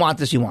right, if you want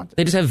this, you want this.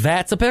 They just have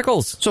vats of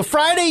pickles. So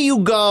Friday you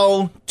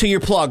go to your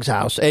plug's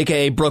house,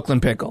 a.k.a.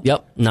 Brooklyn Pickle.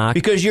 Yep, knock.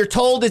 Because you're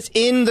told it's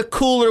in the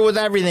cooler with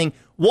everything.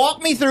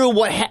 Walk me through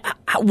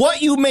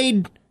what you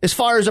made as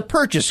far as a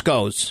purchase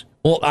goes.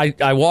 Well,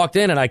 I walked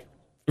in and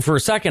for a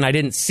second I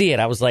didn't see it.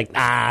 I was like,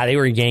 they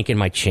were yanking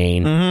my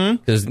chain.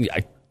 Because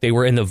they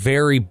were in the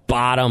very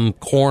bottom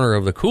corner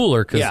of the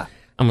cooler. Because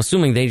I'm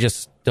assuming they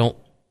just don't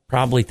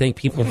probably think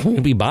people are going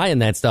to be buying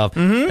that stuff.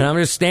 And I'm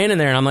just standing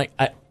there and I'm like,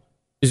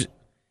 it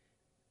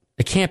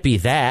can't be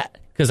that.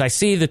 Because I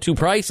see the two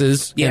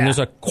prices and there's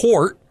a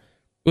quart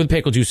with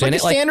pickle juice in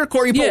it. Like a standard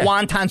quart, you put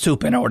wonton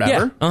soup in or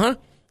whatever. Yeah,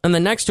 And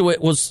then next to it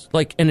was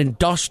like an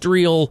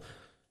industrial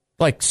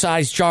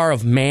size jar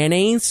of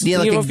mayonnaise,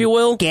 if you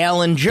will.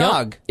 Gallon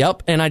jug.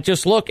 Yep. And I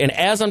just look, and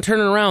as I'm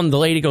turning around, the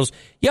lady goes,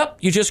 yep,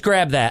 you just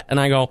grabbed that. And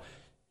I go,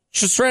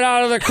 just right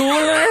out of the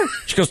cooler there?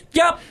 She goes,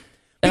 yep.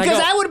 And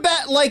because I would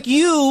bet, like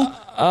you,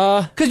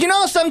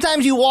 because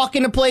sometimes you walk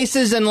into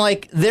places and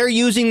they're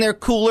using their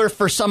cooler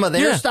for some of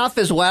their stuff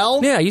as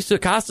well. Yeah, I used to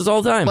Costas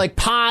all the time. Like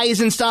pies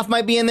and stuff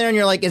might be in there, and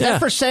you're like, is that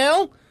for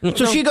sale?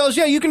 So she goes,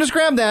 yeah, you can just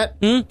grab that.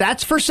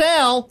 That's for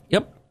sale.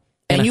 Yep.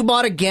 And you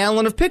bought a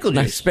gallon of pickle juice.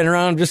 I spin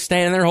around just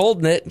standing there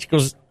holding it. She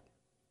goes,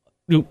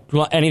 do you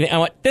want anything? I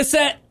went, this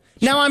it.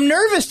 Now, I'm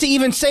nervous to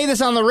even say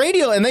this on the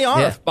radio, and they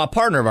are a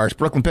partner of ours,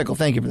 Brooklyn Pickle.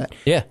 Thank you for that.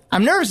 Yeah.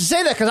 I'm nervous to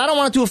say that because I don't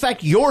want it to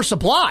affect your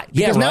supply.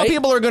 Because now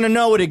people are going to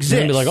know it exists.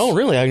 And be like, oh,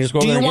 really? I can just go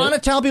Do over there you and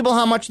want to tell people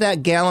how much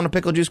that gallon of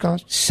pickle juice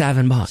costs?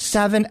 $7.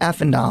 $7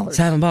 effing dollars.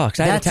 $7.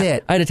 That's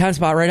it. I had a 10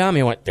 spot right on me.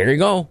 I went, there you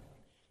go.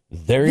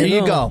 There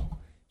you go.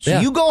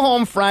 So you go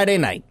home Friday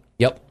night.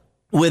 Yep.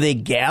 With a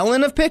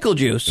gallon of pickle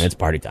juice. And it's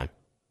party time.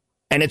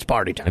 It's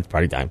party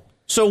time.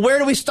 So where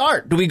do we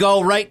start? Do we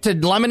go right to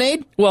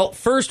lemonade? Well,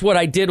 first what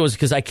I did was,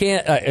 because I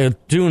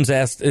can't, Dunes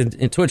asked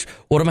in Twitch,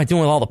 what am I doing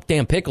with all the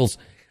damn pickles?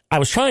 I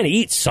was trying to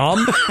eat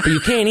some, but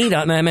you can't eat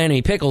that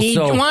many pickles. He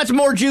wants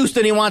more juice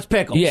than he wants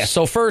pickles. Yeah,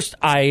 so first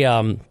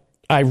I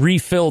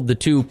refilled the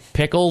 2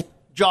 pickle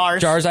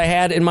jars I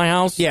had in my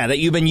house. Yeah, that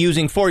you've been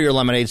using for your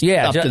lemonades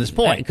up to this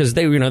point. Because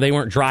they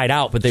weren't dried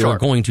out, but they were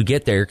going to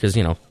get there because,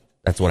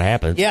 That's what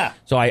happens. Yeah.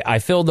 So I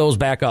filled those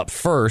back up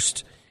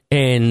first,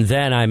 and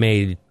then I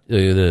made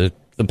the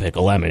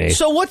pickle lemonade.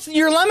 So what's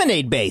your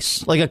lemonade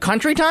base? Like a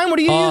Country Time? What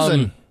are you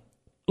using?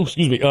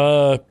 Excuse me.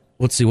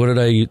 Let's see. What did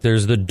I use?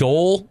 There's the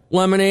Dole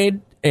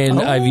lemonade, and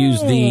I've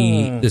used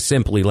the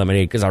Simply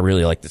lemonade because I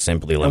really like the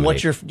Simply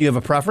lemonade. And do you have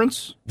a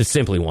preference? The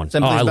Simply one.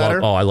 Simply's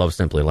better? I love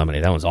Simply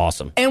lemonade. That one's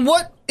awesome. And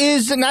what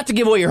is, not to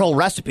give away your whole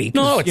recipe.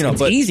 No,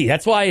 it's easy.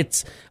 That's why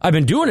I've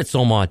been doing it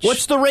so much.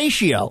 What's the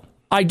ratio?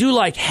 I do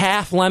like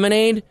half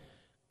lemonade,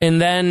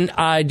 and then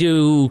I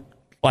do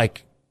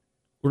like,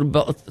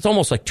 it's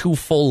almost like 2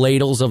 full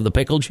ladles of the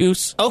pickle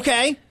juice.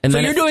 Okay. And so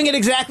then you're doing it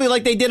exactly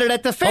like they did it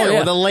at the fair, Oh, yeah.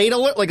 with a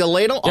ladle, like a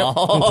ladle? Yep.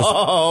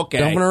 Oh, okay.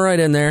 Dumping it right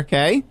in there.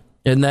 Okay.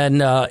 And then,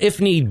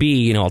 if need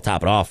be, I'll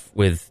top it off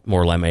with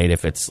more lemonade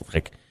if it's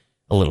like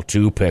a little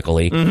too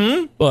pickly.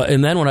 Mm-hmm.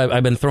 And then when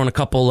I've been throwing a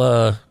couple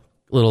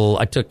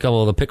I took a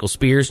couple of the pickle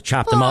spears,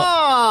 chopped them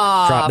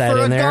up, dropped that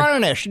in there.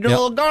 Garnish. You do a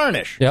little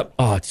garnish. Yep.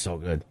 Oh, it's so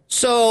good.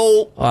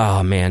 So.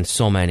 Oh, man,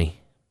 so many.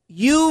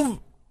 You've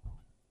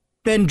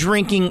been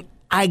drinking,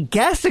 I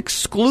guess,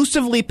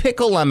 exclusively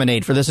pickle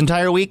lemonade for this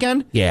entire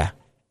weekend? Yeah.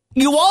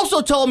 You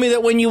also told me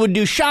that when you would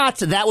do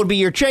shots, that would be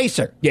your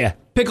chaser. Yeah.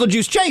 Pickle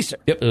juice chaser.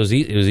 Yep, it was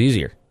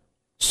easier.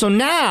 So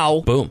now,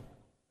 boom.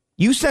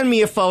 You sent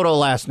me a photo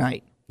last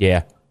night.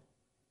 Yeah.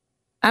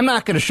 I'm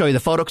not going to show you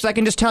the photo because I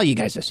can just tell you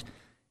guys this.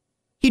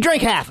 He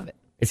drank half of it.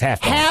 It's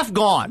half gone. Half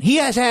gone. He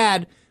has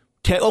had,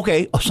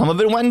 some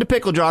of it went into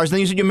pickle jars. Then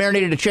you said you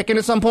marinated a chicken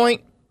at some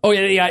point? Oh,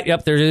 yeah,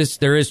 yep. There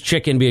is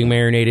chicken being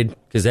marinated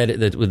because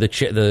with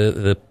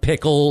the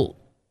pickle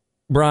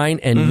brine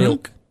and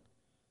milk.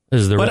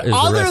 But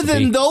other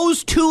than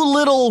those 2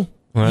 little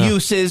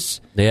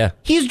uses,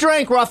 he's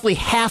drank roughly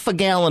half a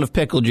gallon of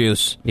pickle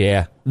juice.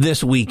 Yeah,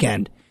 this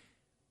weekend.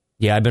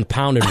 Yeah, I've been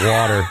pounding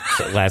water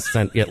last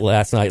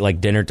night,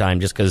 like dinner time,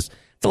 just because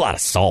it's a lot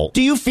of salt.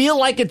 Do you feel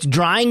like it's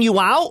drying you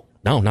out?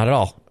 No, not at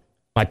all.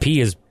 My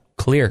pee is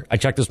clear. I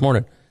checked this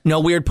morning. No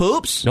weird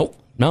poops? Nope.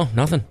 No,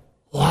 nothing.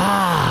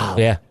 Wow.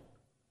 Yeah,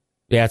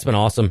 it's been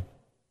awesome.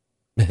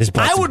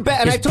 I would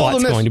bet, and I told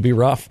him this. It's going to be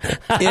rough.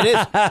 It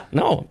is.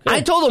 No. Good.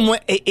 I told him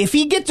if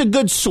he gets a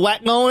good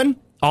sweat going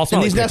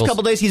in these next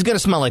couple days, he's going to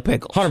smell like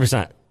pickles.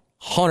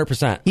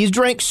 100%. He's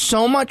drank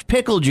so much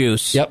pickle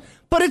juice. Yep.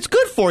 But it's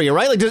good for you,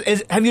 right? Like,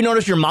 have you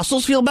noticed your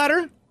muscles feel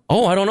better?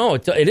 Oh, I don't know.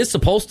 It is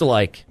supposed to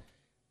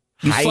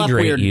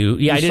hydrate you.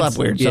 Yeah, I slept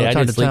weird. Yeah, I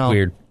did sleep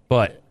weird.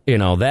 But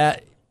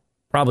that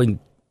probably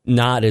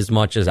not as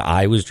much as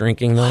I was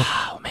drinking though.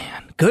 Oh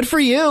man, good for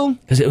you.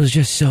 Because it was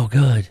just so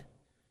good.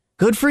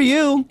 Good for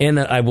you. And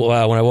when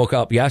I woke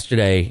up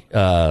yesterday,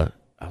 I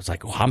was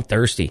like, "Oh, I'm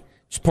thirsty."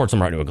 Just poured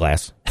some right into a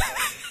glass.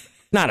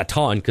 Not a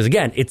ton, because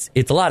again, it's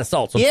a lot of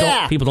salt. So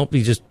people don't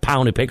be just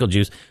pounding pickle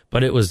juice.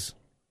 But it was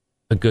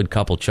a good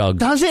couple chugs.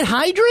 Does it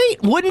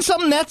hydrate? Wouldn't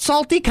something that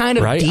salty kind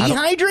of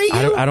dehydrate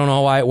you? I don't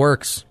know why it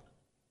works.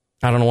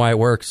 But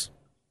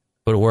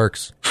it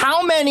works.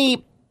 How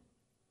many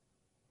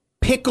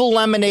pickle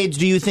lemonades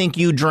do you think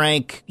you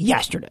drank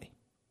yesterday?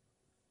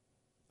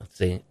 Let's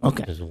see.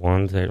 Okay. There's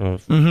one.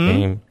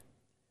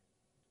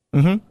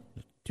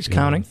 Just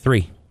counting.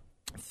 3.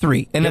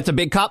 And that's a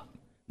big cup?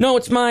 No,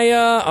 it's my,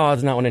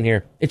 there's not one in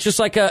here. It's just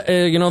like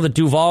the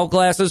Duval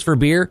glasses for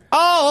beer.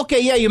 Oh,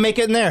 okay, yeah, you make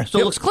it in there. So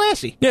it looks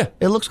classy. Yeah.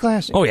 It looks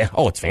classy. Oh, yeah.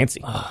 Oh, it's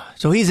fancy.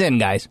 So he's in,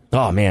 guys.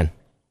 Oh, man.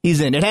 He's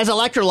in. It has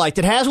electrolytes.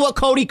 It has what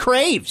Cody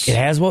craves. It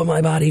has what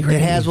my body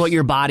craves. It has what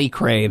your body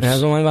craves. It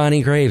has what my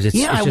body craves.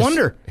 I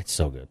wonder. It's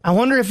so good. I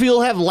wonder if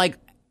you'll have, I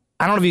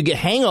don't know if you get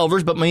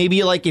hangovers, but maybe,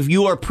 if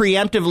you are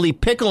preemptively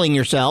pickling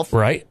yourself.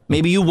 Right.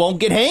 Maybe you won't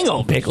get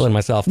hangovers. Pickling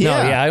myself. No,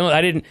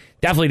 I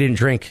definitely didn't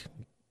drink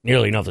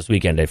nearly enough this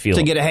weekend, I feel.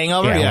 To get a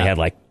hangover? Yeah, I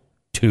only had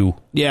 2.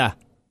 Yeah.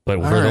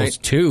 But for those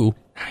 2,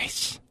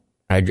 nice.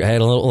 I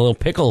had a little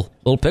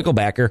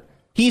picklebacker.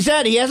 He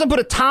said he hasn't put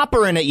a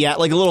topper in it yet,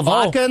 like a little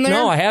vodka in there?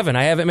 No, I haven't.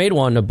 I haven't made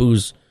one, a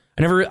booze.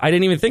 I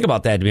didn't even think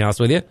about that, to be honest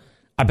with you.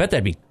 I bet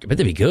that'd be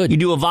good. You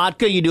do a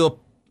vodka, you do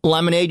a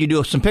lemonade, you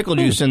do some pickle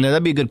juice in there.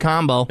 That'd be a good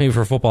combo. Maybe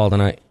for football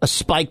tonight. A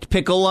spiked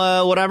pickle,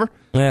 whatever.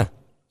 Yeah.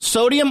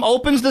 Sodium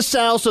opens the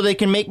cell so they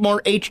can make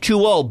more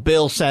H2O,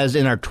 Bill says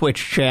in our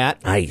Twitch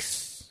chat.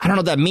 Nice. I don't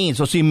know what that means.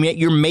 So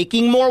you're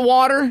making more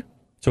water?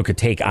 So it could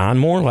take on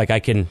more?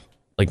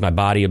 My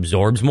body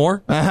absorbs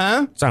more?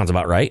 Uh-huh. Sounds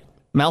about right.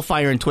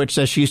 Melfire in Twitch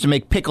says she used to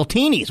make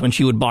pickle-teenies when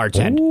she would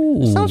bartend.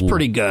 Ooh. Sounds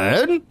pretty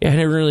good. Yeah, I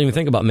didn't really even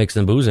think about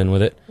mixing booze in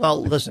with it.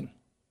 Well, listen.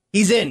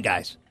 He's in,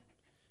 guys.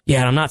 Yeah,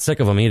 and I'm not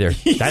sick of them either.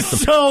 That's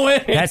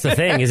the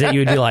thing, is that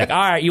you'd be like, all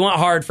right, you want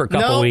hard for a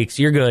couple weeks.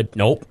 You're good.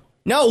 Nope.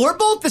 No, we're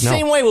both the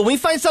same way. When we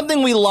find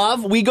something we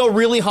love, we go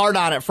really hard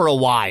on it for a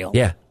while.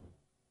 Yeah.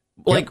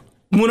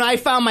 When I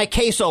found my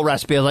queso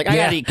recipe, I was like, I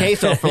gotta eat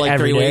queso for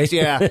 3 weeks.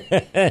 Yeah.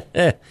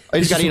 I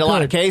just gotta eat a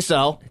lot of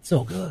queso. It's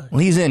so good. Well,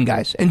 he's in,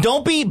 guys. And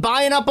don't be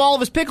buying up all of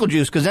his pickle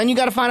juice, because then you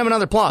gotta find him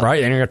another plug. Right,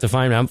 then you have to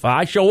find him. If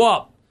I show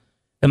up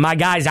and my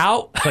guy's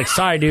out, it's like,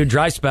 sorry, dude,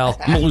 dry spell.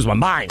 I'm gonna lose my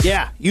mind.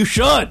 Yeah, you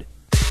should.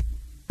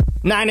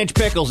 9-inch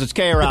pickles, it's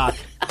K-Rock.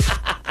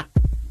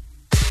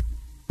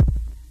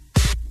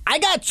 I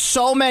got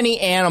so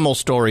many animal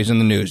stories in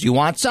the news. You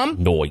want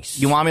some? Nice.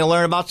 You want me to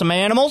learn about some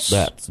animals?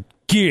 Let's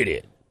get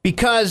it.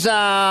 Because,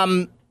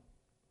 well,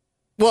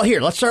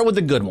 here, let's start with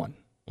the good one.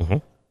 Mm-hmm.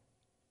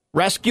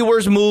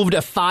 Rescuers moved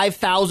a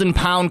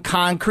 5,000-pound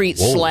concrete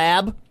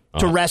slab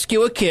to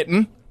rescue a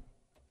kitten.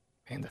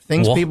 And the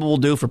things people will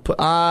do for... We get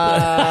him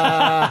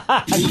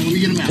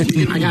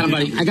out. I got him,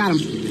 buddy. I got him.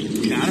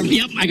 Got him?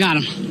 Yep, I got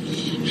him.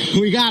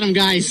 We got him,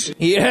 guys.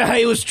 Yeah,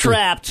 he was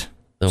trapped.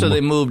 So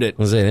they moved it.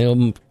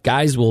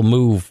 Guys will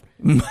move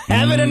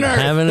heaven and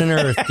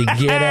earth to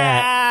get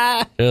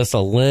at just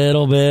a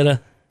little bit of...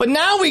 But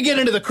now we get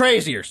into the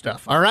crazier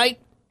stuff, all right?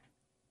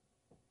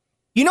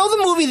 You know the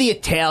movie The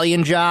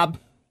Italian Job?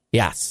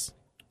 Yes.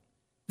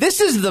 This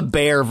is the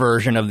bear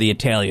version of The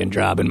Italian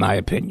Job, in my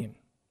opinion.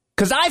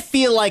 Because I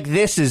feel like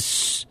this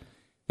was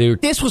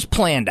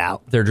planned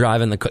out. They're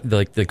driving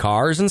the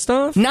cars and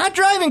stuff? Not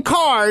driving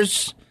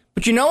cars,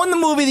 but you know in the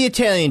movie The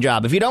Italian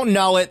Job, if you don't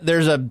know it,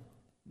 there's I'm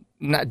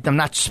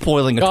not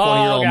spoiling a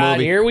 20-year-old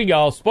movie. Here we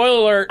go.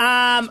 Spoiler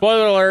alert.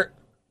 Spoiler alert.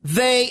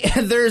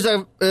 There's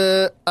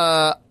a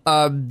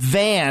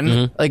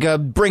van, like a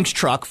Brinks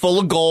truck, full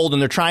of gold,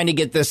 and they're trying to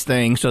get this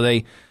thing, so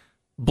they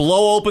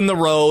blow open the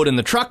road, and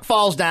the truck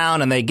falls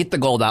down, and they get the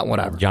gold out,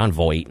 whatever. John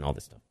Voight and all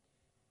this stuff.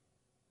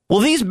 Well,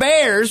 these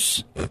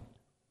bears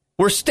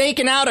were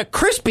staking out a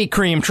Krispy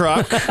Kreme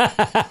truck,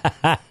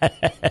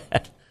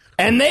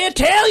 and they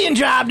Italian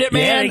jobbed it,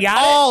 man.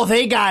 Yeah,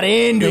 they got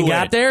into it. They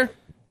got there?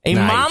 A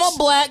mama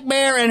black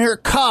bear and her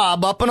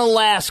cub up in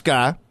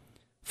Alaska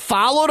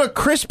followed a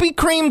Krispy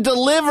Kreme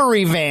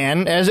delivery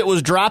van as it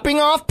was dropping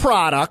off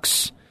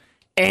products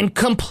and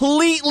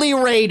completely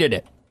raided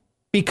it.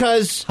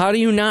 Because... How do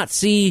you not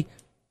see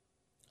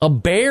a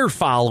bear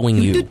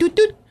following you?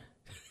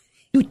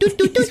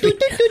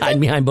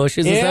 Hide behind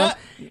bushes and stuff?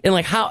 And,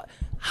 like,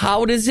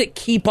 how does it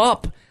keep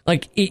up?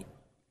 Like,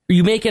 are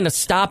you making a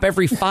stop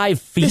every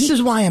 5 feet? This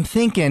is why I'm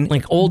thinking...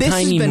 Like old-timey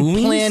This has been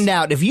movies? planned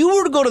out. If you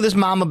were to go to this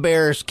mama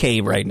bear's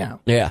cave right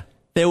now... Yeah.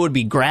 There would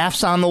be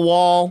graphs on the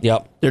wall.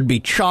 Yep. There'd be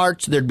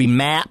charts. There'd be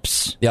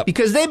maps. Yep.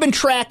 Because they've been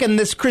tracking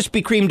this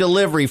Krispy Kreme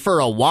delivery for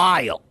a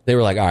while. They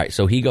were like, all right,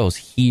 so he goes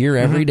here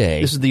every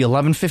day. This is the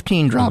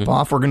 11:15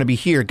 drop-off. We're going to be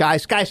here.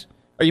 Guys,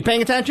 are you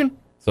paying attention?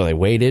 So they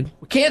waited.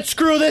 We can't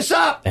screw this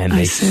up. And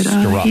they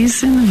struck.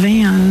 He's in the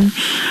van.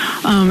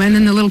 And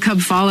then the little cub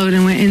followed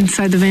and went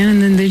inside the van,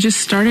 and then they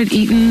just started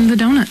eating the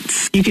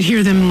donuts. You could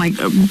hear them, like,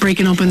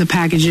 breaking open the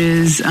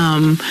packages.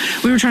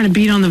 We were trying to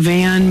beat on the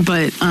van,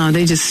 but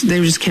they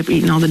just kept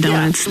eating all the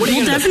donuts. Yeah.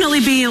 We'll definitely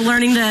be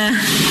learning to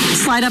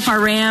slide up our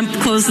ramp,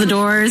 close the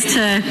doors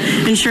to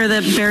ensure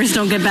that bears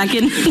don't get back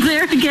in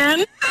there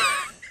again.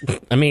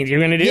 I mean, you're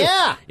going to do...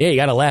 Yeah. Yeah, you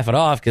got to laugh it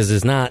off because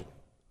it's not...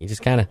 You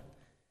just kind of...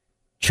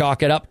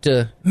 Chalk it up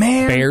to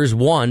Bears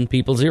 1,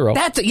 people 0.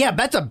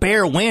 That's a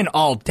bear win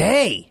all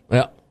day.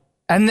 Yeah.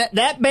 And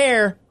that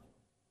bear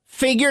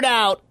figured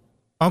out,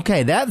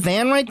 okay, that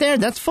van right there,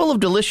 that's full of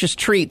delicious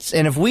treats.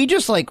 And if we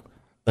just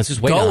let's just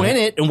wait go in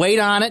it and wait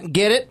on it and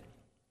get it.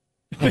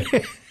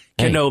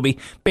 Kenobi.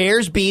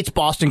 Bears beats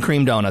Boston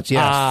cream donuts,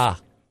 yes.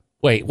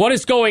 Wait, what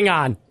is going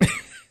on?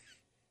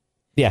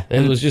 Yeah,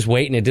 it was just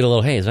waiting. It did a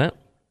little, hey, is that?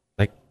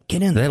 Like,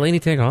 get in there. Did that lady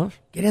take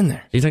off? Get in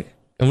there. She's like...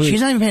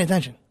 She's not even paying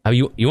attention.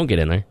 You won't get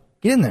in there.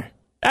 Get in there.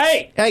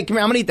 Hey, come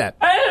here. I'm going to eat that.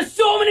 Hey, there's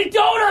so many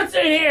donuts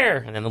in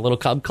here. And then the little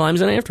cub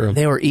climbs in after him.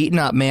 They were eating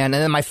up, man.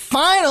 And then my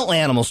final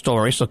animal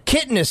story. So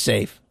kitten is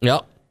safe.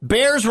 Yep.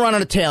 Bears run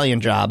an Italian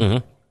job.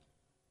 Mm-hmm.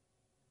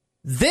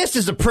 This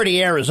is a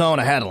pretty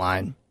Arizona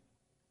headline.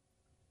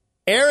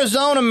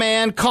 Arizona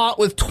man caught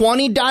with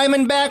 20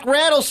 diamondback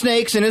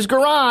rattlesnakes in his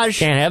garage.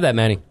 Can't have that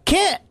many.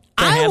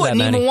 I wouldn't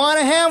even want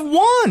to have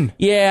one.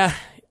 Yeah.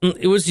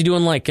 Was he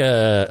doing like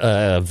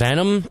a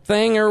venom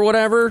thing or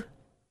whatever?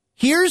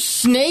 Here's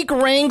snake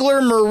wrangler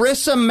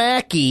Marissa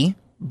Mackey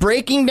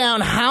breaking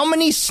down how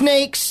many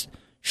snakes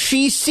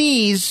she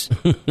sees.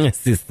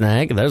 It's a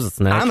snake. There's a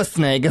snake. I'm a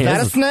snake. Is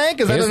that a snake?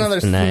 Is that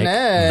another snake?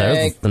 There's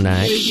a snake.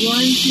 There's 1,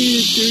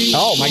 2, 3.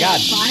 Oh my God.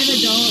 5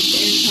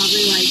 adults and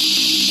probably like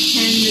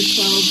 10 to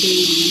 12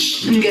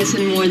 babies. I'm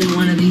guessing more than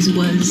one of these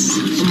was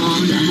a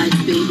mom that had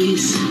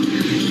babies.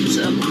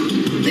 So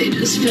they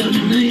just found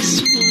a nice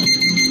spot.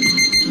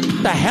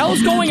 The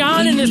hell's going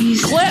on in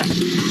this clip?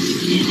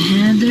 And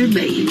had their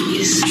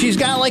babies. She's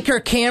got like her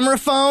camera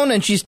phone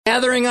and she's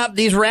gathering up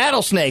these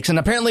rattlesnakes, and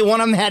apparently one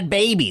of them had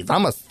babies.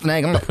 I'm a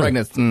snake. I'm a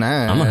pregnant snake.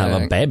 I'm gonna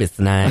have a baby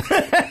snake.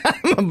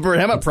 I'm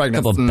a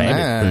pregnant snake.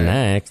 Baby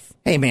snakes.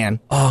 Hey man.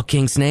 Oh,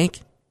 king snake.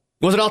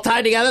 Was it all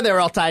tied together? They were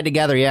all tied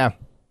together. Yeah.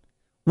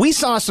 We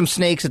saw some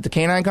snakes at the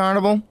Canine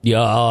Carnival.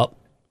 Yup.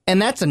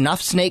 And that's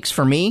enough snakes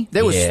for me.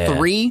 There was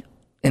 3.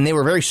 And they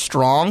were very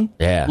strong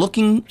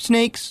looking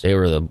snakes. They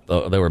were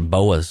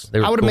boas. They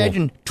were I would cool.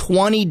 imagine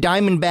 20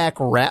 diamondback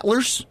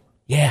rattlers.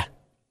 Yeah.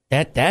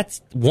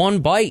 That's one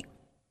bite.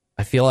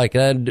 I feel like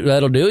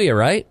that'll do you,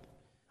 right?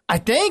 I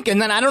think.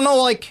 And then I don't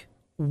know, like,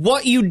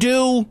 what you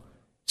do.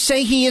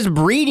 Say he is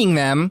breeding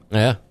them.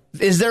 Yeah.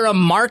 Is there a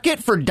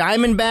market for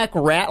Diamondback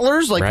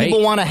rattlers? Like,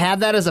 people want to have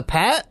that as a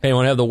pet? Hey, you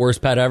want to have the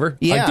worst pet ever?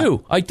 Yeah.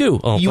 I do.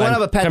 Oh, you want to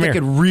have a pet that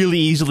could really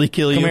easily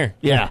kill you? Come here.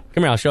 Yeah.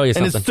 Come here, I'll show you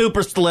something. And it's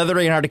super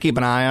slithery and hard to keep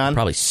an eye on.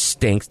 Probably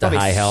stinks to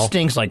high hell.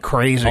 Stinks like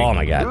crazy. Oh,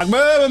 my God.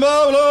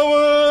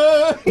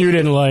 You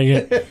didn't like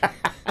it.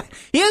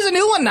 He has a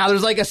new one now.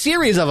 There's like a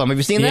series of them. Have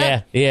you seen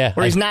that? Yeah.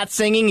 Where he's not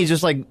singing. He's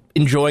just like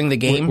enjoying the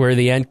game. Where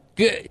the end.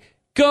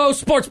 Go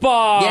Sports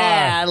Bar!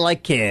 Yeah, I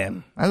like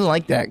him. I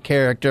like that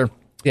character.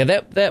 Yeah,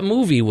 that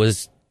movie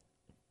was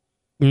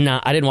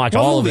not. I didn't watch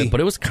all of it,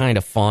 but it was kind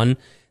of fun.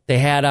 They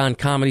had on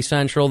Comedy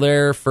Central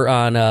there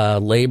on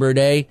Labor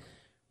Day,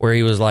 where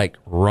he was like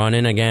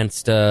running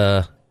against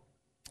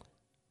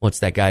what's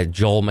that guy?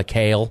 Joel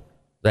McHale.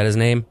 Is that his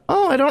name?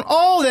 Oh, I don't.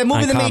 Oh, that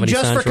movie on they made Comedy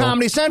just Central. for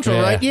Comedy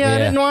Central, right? Yeah, I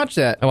didn't watch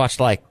that. I watched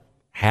like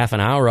half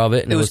an hour of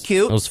it. And it was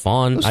cute. It was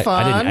fun. It was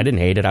fun. I didn't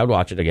hate it. I would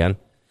watch it again.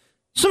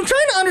 So I'm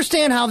trying to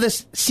understand how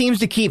this seems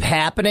to keep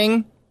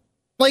happening.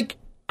 Like,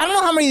 I don't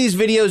know how many of these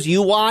videos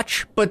you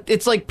watch, but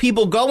it's like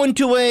people go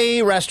into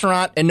a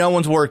restaurant and no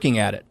one's working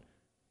at it.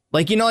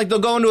 Like, like they'll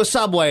go into a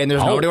Subway and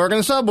there's nobody working in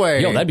the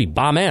Subway. Yo, that'd be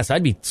bomb ass.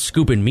 I'd be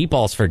scooping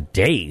meatballs for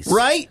days.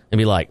 Right? And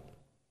be like,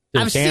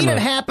 I've seen it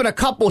happen a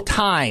couple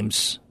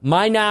times.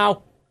 Mine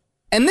now.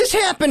 And this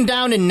happened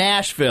down in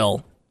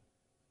Nashville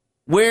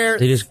where...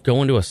 They just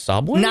go into a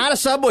Subway? Not a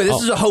Subway.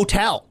 This is a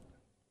hotel.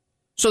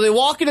 So they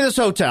walk into this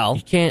hotel.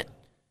 You can't...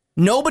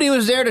 Nobody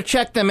was there to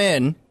check them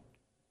in.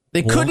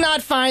 They could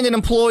not find an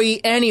employee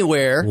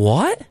anywhere.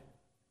 What?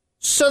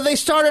 So they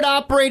started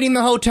operating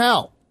the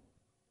hotel.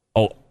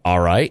 Oh, all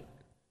right.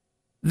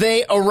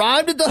 They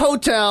arrived at the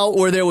hotel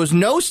where there was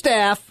no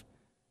staff,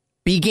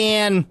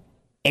 began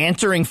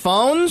answering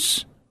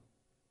phones.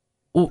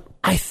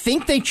 I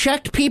think they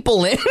checked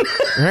people in.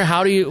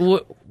 How do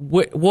you...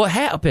 What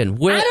happened?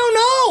 I don't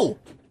know.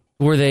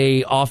 Were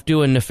they off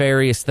doing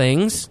nefarious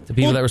things? The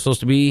people that were supposed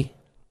to be...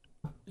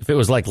 If it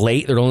was like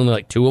late, there were only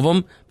like two of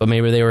them, but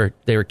maybe they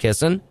were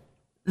kissing.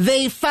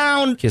 They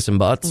found kissing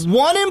butts.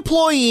 One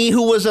employee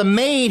who was a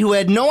maid who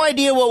had no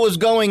idea what was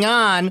going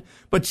on,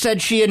 but said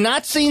she had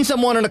not seen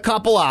someone in a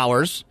couple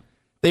hours.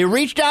 They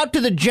reached out to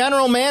the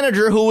general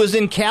manager who was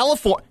in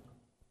California.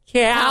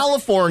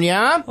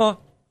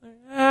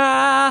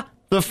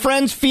 The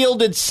friends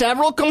fielded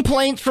several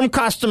complaints from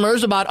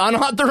customers about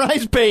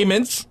unauthorized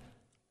payments.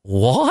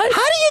 What?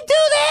 How do you do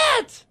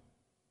that?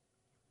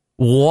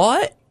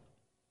 What?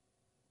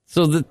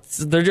 So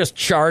they're just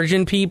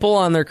charging people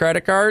on their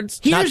credit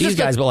cards? Not these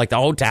guys, but like the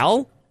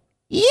hotel?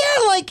 Yeah,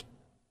 like...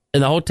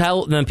 In the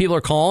hotel, and then people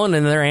are calling,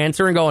 and they're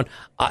answering, going,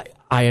 I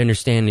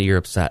understand that you're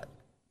upset.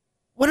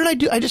 What did I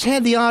do? I just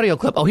had the audio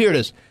clip. Oh, here it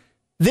is.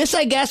 This,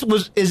 I guess,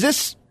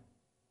 this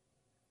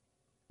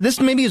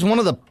maybe is one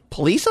of the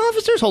police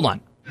officers? Hold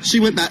on. She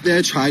went back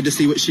there, tried to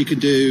see what she could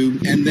do,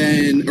 and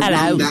then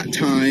around that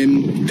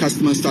time,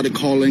 customers started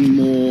calling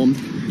more.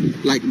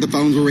 Like, the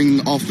phones were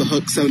ringing off the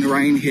hook, so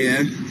Narain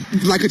here,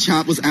 like a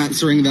champ, was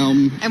answering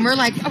them. And we're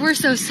like, we're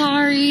so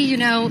sorry,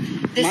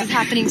 this is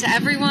happening to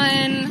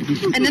everyone.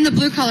 And then the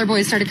blue-collar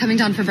boys started coming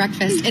down for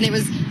breakfast, and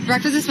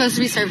breakfast is supposed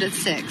to be served at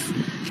 6.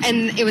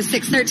 And it was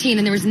 6:13,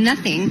 and there was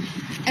nothing.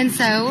 And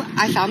so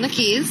I found the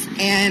keys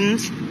and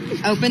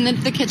opened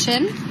the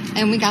kitchen,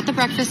 and we got the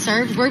breakfast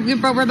served. We're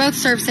both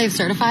serve safe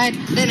certified.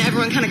 Then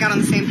everyone kind of got on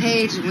the same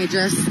page, and we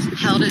just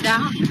held it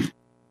down.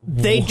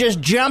 They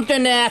just jumped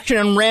into action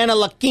and ran a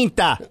La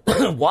Quinta.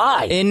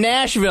 Why? In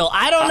Nashville.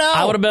 I don't know.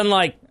 I would have been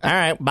like, all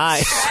right,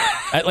 bye.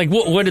 Like,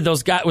 what did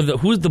those guys,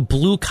 who's the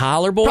blue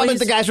collar boys? Probably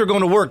the guys who were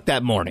going to work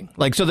that morning.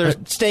 Like, so they're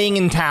staying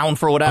in town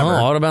for whatever. Oh,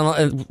 I would have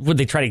been like, would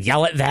they try to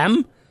yell at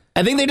them?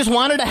 I think they just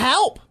wanted to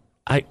help.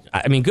 I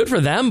mean, good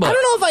for them, but... I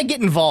don't know if I'd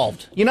get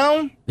involved,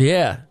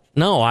 Yeah.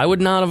 No, I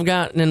would not have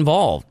gotten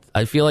involved.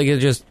 I feel like it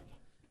just...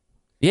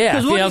 Yeah, I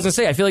was going to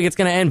say, I feel like it's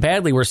going to end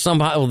badly where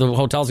somehow the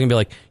hotel's going to be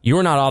like, you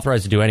are not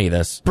authorized to do any of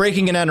this.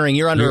 Breaking and entering,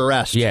 you're under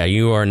arrest. Yeah,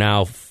 you are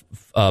now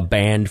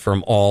banned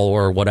from all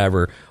or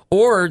whatever.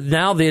 Or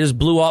now they just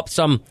blew up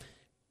some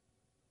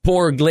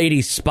poor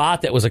lady's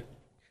spot that was an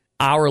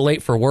hour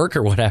late for work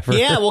or whatever.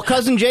 Yeah, well,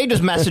 Cousin Jay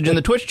just messaged in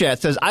the Twitch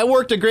chat, says, I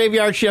worked a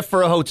graveyard shift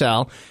for a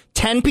hotel,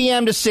 10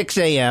 p.m. to 6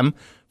 a.m.,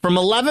 From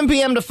 11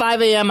 p.m. to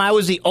 5 a.m., I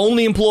was the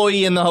only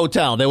employee in the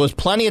hotel. There was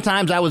plenty of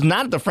times I was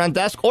not at the front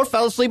desk or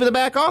fell asleep in the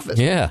back office.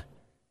 Yeah.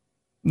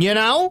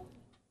 So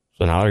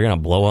now they're going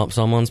to blow up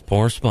someone's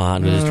poor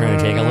spot. They're just trying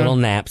to take a little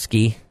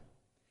napski.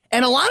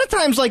 And a lot of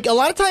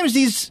times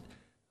these,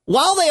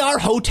 while they are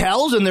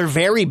hotels and they're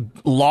very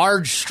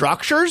large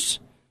structures,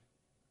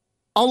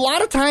 a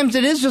lot of times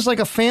it is just like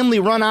a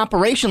family-run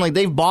operation. Like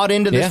they've bought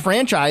into this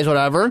franchise,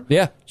 whatever.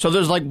 Yeah. So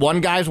there's like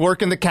one guy's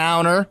working the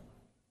counter.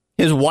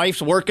 His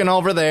wife's working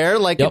over there.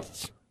 Like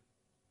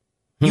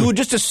you would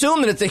just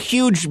assume that it's a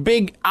huge,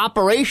 big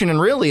operation,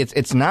 and really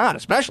it's not,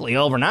 especially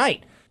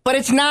overnight. But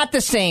it's not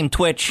the same,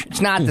 Twitch.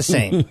 It's not the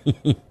same.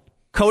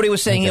 Cody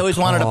was saying he always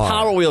wanted a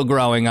Power Wheel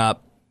growing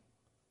up.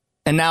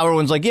 And now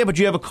everyone's like, yeah, but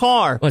you have a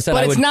car. Well,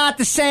 but it's not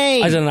the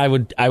same. I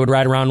said I would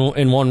ride around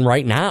in one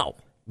right now,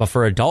 but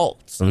for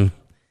adults.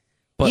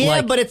 But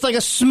yeah, but it's like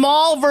a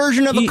small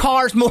version of a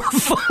car's more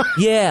fun.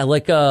 Yeah,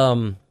 like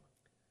a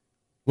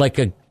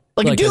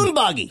dune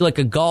buggy, like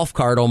a golf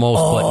cart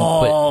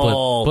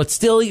almost, but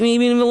still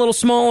maybe even a little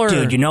smaller.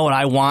 Dude, you know what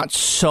I want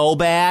so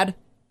bad?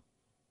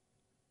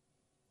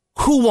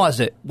 Who was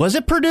it? Was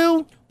it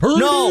Purdue?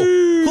 No.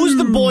 Who's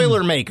the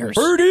Boilermakers?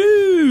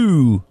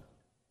 Purdue.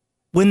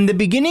 When the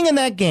beginning of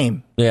that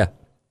game,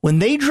 when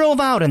they drove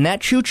out in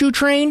that choo-choo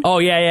train. Oh,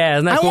 yeah.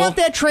 Isn't that cool? I want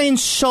that train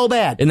so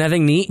bad. Isn't that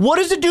thing neat? What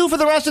does it do for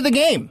the rest of the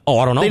game? Oh,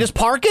 I don't know. They just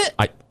park it?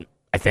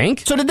 I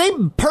think. So did they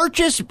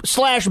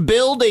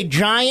purchase/build a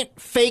giant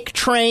fake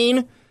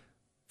train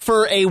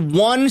for a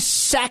 1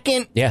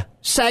 second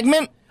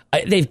segment?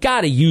 They've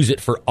got to use it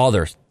for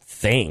other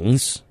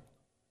things.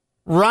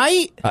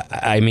 Right?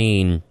 I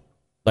mean,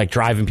 like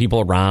driving people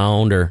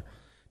around, or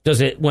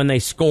does it, when they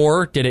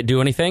score, did it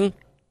do anything?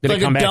 Did it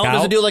come back out?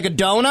 Does it do like a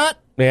donut?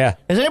 Yeah.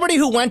 Is anybody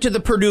who went to the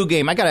Purdue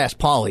game, I got to ask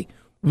Paulie,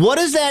 what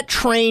does that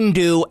train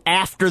do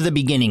after the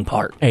beginning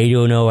part? I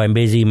don't know. I'm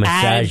busy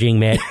massaging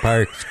Matt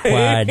Park's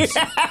quads.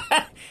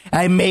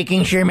 I'm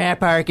making sure Matt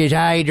Park is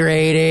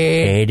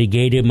hydrated. I had to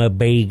get him a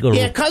bagel.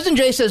 Yeah, Cousin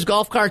Jay says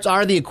golf carts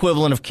are the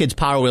equivalent of kids'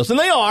 Power Wheels, and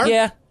they are.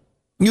 Yeah.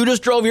 You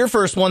just drove your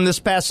first one this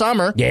past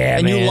summer. Yeah,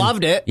 and man. you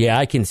loved it. Yeah,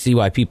 I can see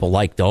why people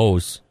like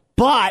those.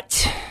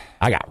 But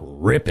I got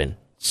ripping.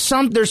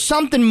 There's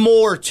something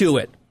more to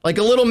it, like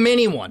a little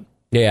mini one.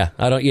 Yeah,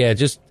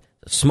 just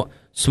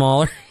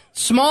smaller.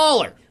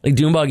 Smaller. Like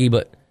dune buggy,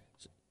 but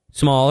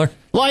smaller.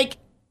 Like,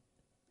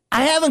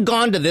 I haven't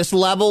gone to this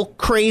level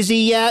crazy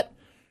yet,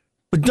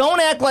 but don't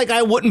act like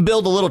I wouldn't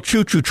build a little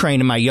choo-choo train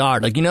in my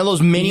yard. Like, you know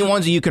those mini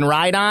ones that you can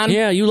ride on?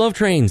 Yeah, you love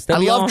trains. I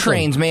love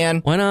trains,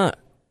 man. Why not?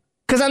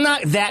 Because I'm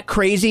not that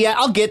crazy yet.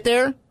 I'll get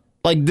there.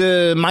 Like,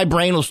 my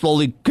brain will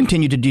slowly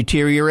continue to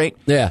deteriorate.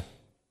 Yeah.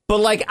 But,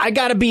 like, I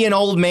got to be an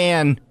old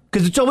man,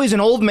 because it's always an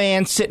old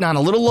man sitting on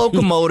a little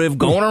locomotive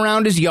going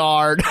around his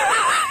yard.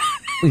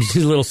 Just a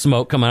little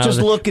smoke coming out. Just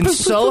looking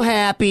so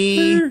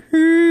happy.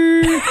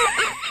 You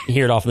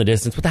hear it off in the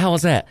distance. What the hell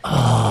was that?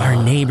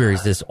 Our neighbor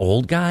is this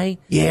old guy.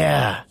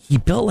 Yeah. He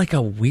built like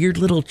a weird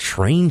little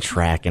train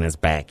track in his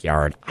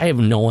backyard. I have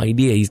no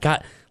idea. He's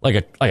got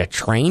like a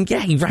train. Yeah,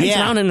 he rides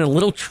around in a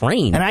little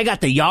train. And I got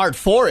the yard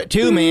for it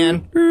too,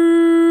 man.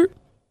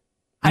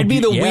 I'd be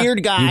the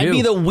weird guy. I'd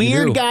be the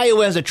weird guy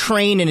who has a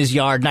train in his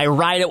yard, and I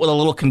ride it with a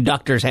little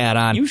conductor's hat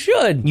on. You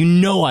should. You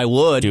know I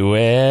would. Do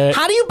it.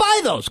 How do you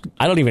buy those?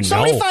 I don't even know.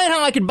 Somebody find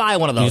how I could buy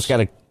one of those. You just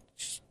gotta.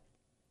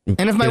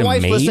 And if my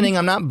wife's listening,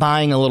 I'm not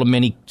buying a little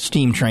mini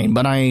steam train,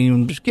 but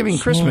I'm just giving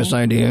Christmas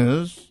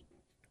ideas.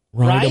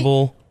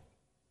 Rideable. Right?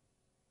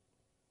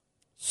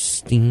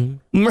 Steam.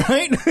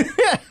 Right?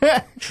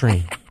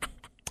 Train.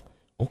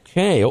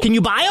 Okay. Can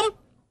you buy them?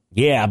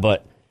 Yeah,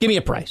 but. Give me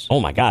a price.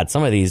 Oh my God,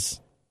 some of these.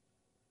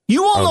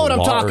 You all know what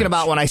I'm talking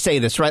about when I say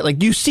this, right?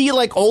 Like, you see,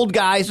 like, old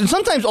guys, and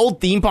sometimes old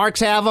theme parks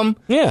have them.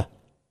 Yeah.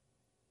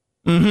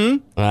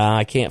 Mm-hmm.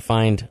 I can't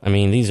find,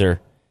 these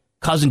are...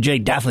 Cousin Jay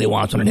definitely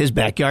wants one in his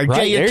backyard.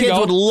 Right, Jay, your kids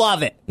would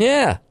love it.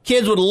 Yeah.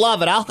 Kids would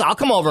love it. I'll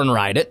come over and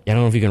ride it. I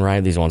don't know if you can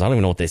ride these ones. I don't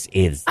even know what this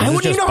is. I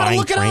wouldn't even know how to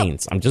look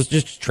trains. it up. I'm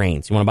just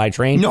trains. You want to buy a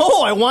train?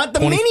 No, I want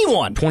the mini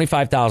one.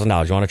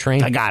 $25,000. You want a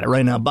train? I got it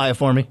right now. Buy it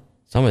for me.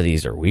 Some of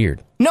these are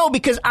weird. No,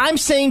 because I'm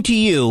saying to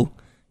you,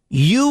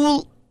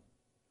 you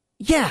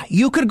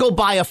could go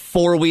buy a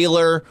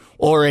four-wheeler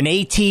or an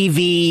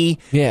ATV.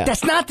 Yeah.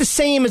 That's not the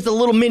same as the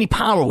little mini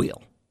Power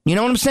Wheel. You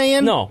know what I'm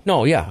saying? No,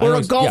 yeah. Or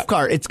a golf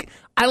cart.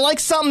 I like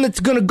something that's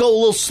going to go a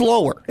little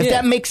slower, if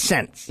that makes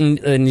sense. And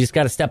you just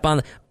got to step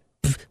on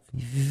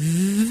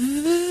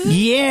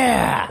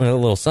Yeah. a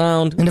little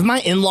sound. And if my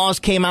in-laws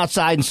came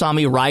outside and saw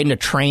me riding a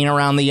train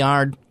around the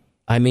yard.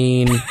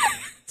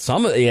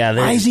 Some of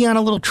why is he on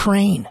a little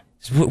train?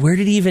 Where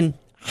did he even...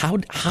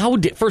 How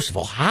did... First of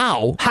all,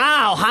 how?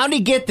 How did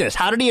he get this?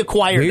 How did he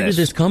acquire this? Where did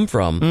this come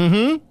from?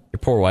 Mm-hmm. Your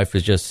poor wife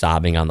was just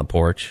sobbing on the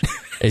porch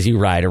as you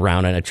ride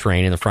around in a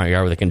train in the front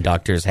yard with a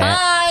conductor's hat.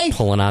 Hi.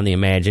 Pulling on the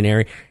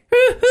imaginary.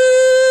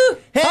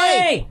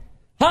 Hey!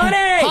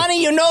 Honey!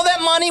 Honey, you know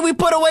that money we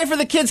put away for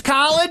the kids'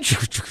 college?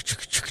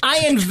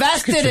 I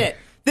invested it.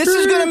 This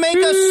is going to make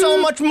us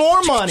so much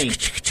more money.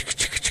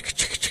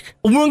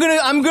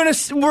 I'm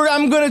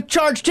gonna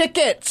charge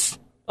tickets.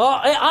 Oh,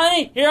 hey,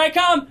 honey, here I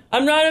come.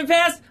 I'm driving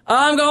past.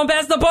 I'm going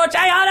past the porch.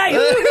 Hey, honey.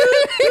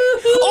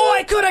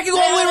 I could go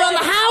all the way around the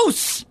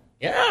house.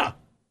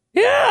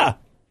 Yeah.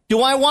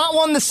 Do I want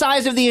one the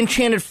size of the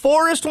Enchanted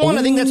Forest one?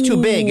 I think that's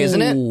too big,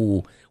 isn't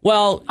it?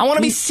 Well, I want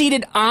to be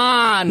seated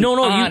on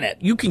it.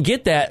 You can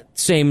get that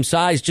same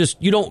size.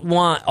 Just you don't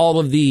want all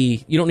of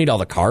the. You don't need all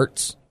the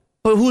carts.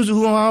 But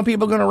how are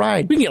people going to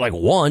ride? We can get like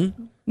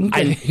one.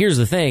 Okay. Here's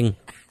the thing.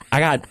 I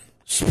got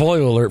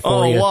spoiler alert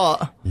for you.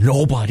 What?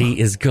 Nobody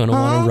is going to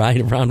want to ride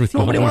around with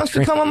you. Nobody wants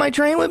to come on my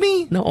train with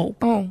me? No.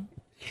 Oh.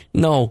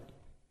 No.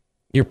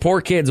 Your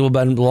poor kids will have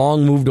been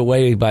long moved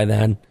away by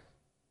then.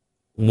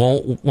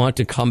 Won't want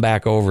to come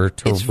back over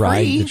to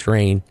ride the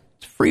train.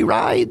 It's free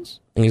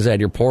rides. And he said,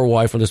 your poor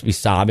wife will just be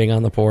sobbing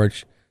on the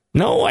porch.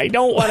 No, I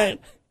don't want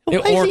it.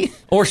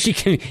 Or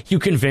you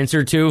convince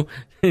her to.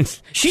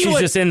 She's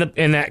just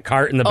in that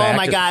cart in the back. Oh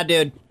my God,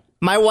 dude.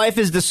 My wife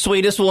is the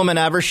sweetest woman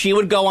ever. She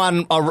would go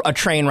on a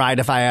train ride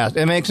if I asked.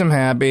 It makes him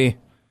happy.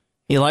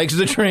 He likes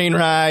the train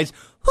rides.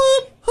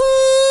 Hoop,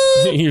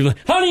 hoop. You're like,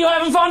 honey, you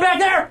having fun back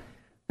there?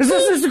 Is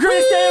this the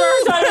greatest day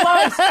of our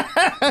lives?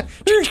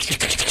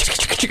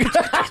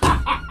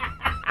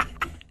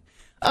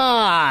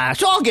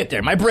 So I'll get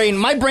there. My brain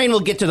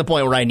will get to the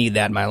point where I need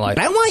that in my life.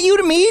 I want you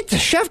to meet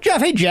Chef Jeff.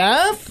 Hey,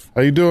 Jeff.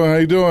 How you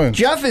doing?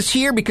 Jeff is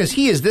here because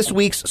he is this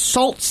week's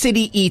Salt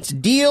City Eats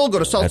deal. Go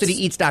to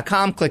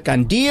saltcityeats.com, click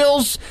on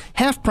deals.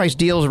 Half-price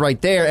deals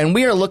right there. And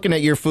we are looking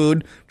at your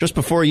food just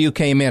before you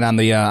came in on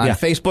the on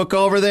Facebook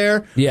over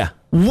there. Yeah.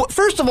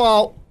 First of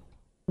all,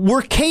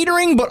 we're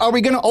catering, but are we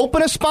going to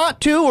open a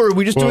spot too, or are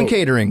we just doing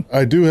catering?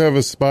 I do have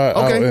a spot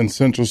out in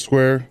Central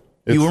Square.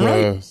 It's you were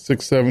right.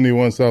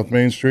 671 South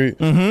Main Street.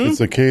 Mm-hmm. It's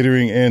a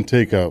catering and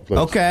takeout place.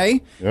 Okay.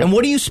 Yep. And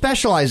what do you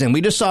specialize in? We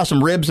just saw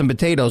some ribs and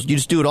potatoes. Do you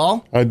just do it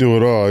all? I do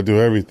it all. I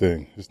do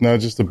everything. It's not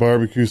just a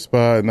barbecue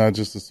spot, not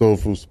just a soul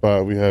food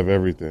spot. We have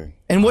everything.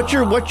 And what's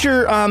your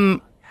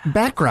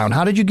background?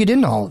 How did you get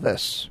into all of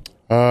this?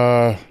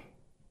 At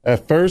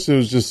first, it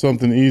was just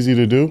something easy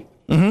to do.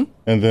 Mm-hmm.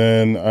 And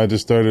then I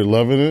just started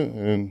loving it.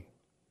 And,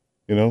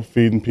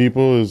 feeding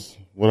people is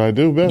what I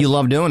do best. You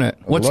love doing it.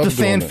 What's the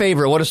fan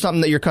favorite? What is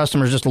something that your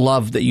customers just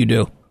love that you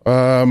do?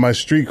 My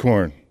street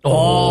corn.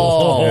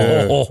 Oh.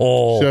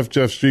 Yeah. Chef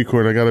Jeff street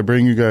corn. I got to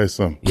bring you guys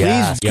some.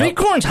 Please. Street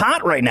corn's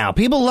hot right now.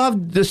 People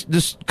love this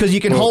because you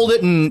can hold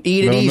it and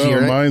eat it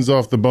easier. No, mine's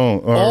off the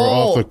bone or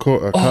off the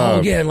cob.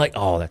 Oh, yeah.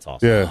 That's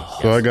awesome. Yeah.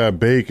 So I got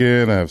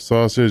bacon. I have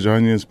sausage,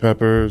 onions,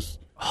 peppers.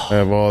 I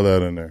have all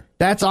that in there.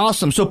 That's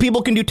awesome. So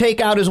people can do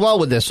takeout as well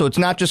with this. So it's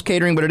not just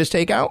catering, but it is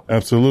takeout?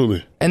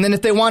 Absolutely. And then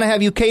if they want to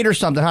have you cater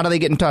something, how do they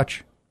get in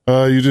touch?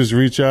 You just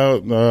reach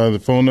out. The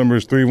phone number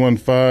is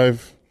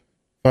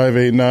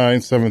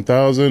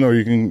 315-589-7000, or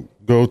you can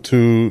go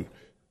to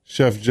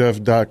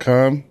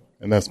chefjeff.com,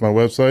 and that's my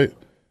website.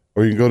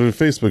 Or you can go to the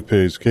Facebook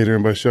page,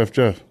 Catering by Chef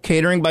Jeff.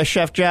 Catering by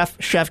Chef Jeff,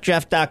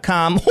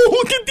 chefjeff.com. Oh,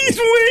 look at these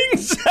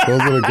wings. Those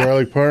are the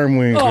garlic parm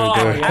wings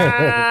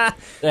right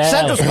there.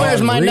 Central Square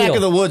is my neck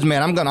of the woods,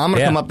 man. I'm gonna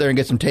come up there and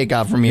get some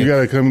takeout from you. You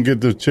got to come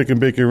get the chicken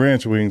bacon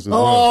ranch wings as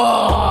well.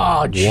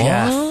 Oh,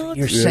 Jeff.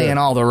 You're saying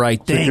all the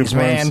right things, chicken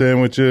man. Chicken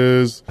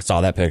sandwiches. I saw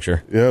that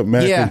picture. Yep,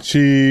 mac and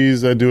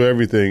cheese. I do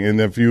everything.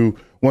 And if you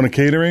want a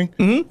catering,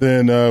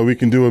 then we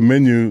can do a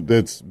menu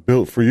that's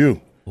built for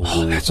you.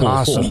 Oh, that's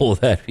awesome.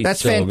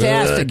 That's so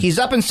fantastic. Good. He's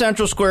up in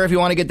Central Square if you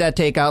want to get that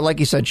takeout. Like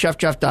you said,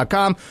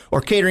 chefjeff.com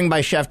or Catering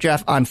by Chef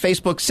Jeff on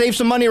Facebook. Save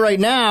some money right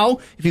now.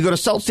 If you go to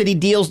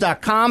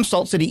saltcitydeals.com,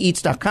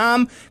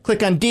 saltcityeats.com,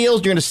 click on deals,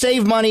 you're going to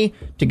save money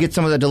to get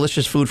some of the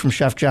delicious food from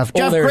Chef Jeff.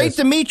 Jeff, great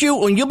to meet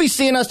you, and you'll be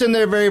seeing us in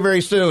there very,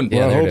 very soon.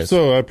 Well, I hope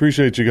so. I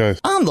appreciate you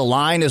guys. On the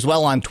line as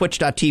well on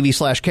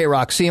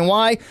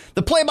twitch.tv/KRockCNY,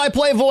 the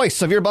play-by-play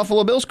voice of your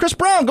Buffalo Bills, Chris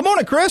Brown. Good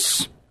morning,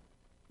 Chris.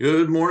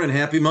 Good morning.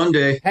 Happy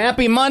Monday.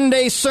 Happy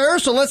Monday, sir.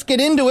 So let's get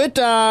into it.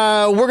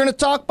 We're going to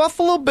talk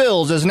Buffalo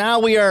Bills as now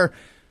we are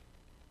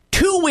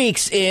 2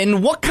 weeks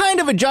in. What kind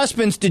of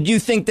adjustments did you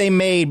think they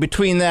made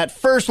between that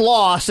first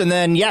loss and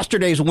then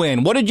yesterday's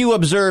win? What did you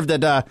observe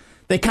that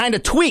they kind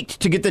of tweaked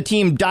to get the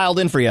team dialed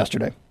in for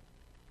yesterday?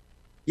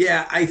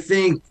 Yeah, I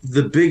think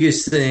the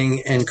biggest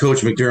thing, and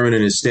Coach McDermott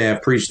and his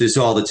staff preach this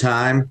all the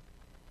time,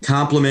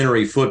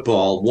 complementary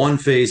football. One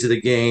phase of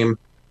the game,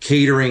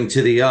 catering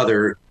to the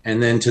other,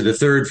 and then to the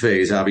third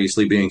phase,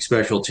 obviously being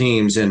special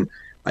teams. And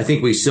I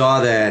think we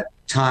saw that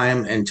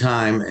time and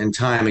time and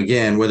time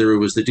again, whether it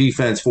was the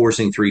defense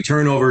forcing 3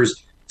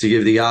 turnovers to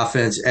give the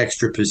offense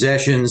extra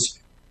possessions,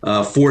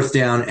 fourth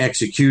down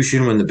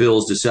execution when the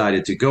Bills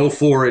decided to go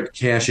for it,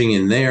 cashing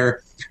in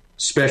there.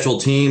 Special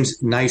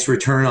teams, nice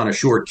return on a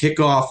short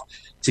kickoff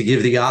to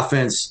give the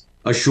offense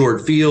a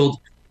short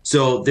field.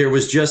 So there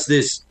was just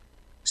this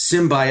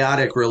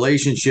symbiotic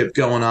relationship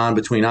going on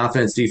between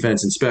offense,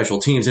 defense, and special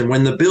teams. And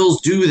when the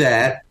Bills do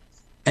that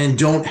and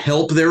don't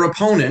help their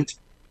opponent,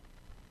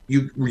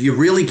 you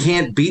really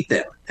can't beat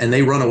them, and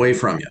they run away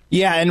from you.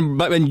 Yeah,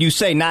 but when you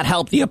say not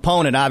help the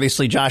opponent,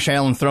 obviously Josh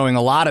Allen throwing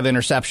a lot of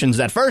interceptions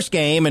that first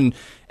game, and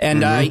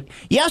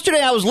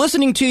yesterday I was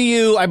listening to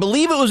you. I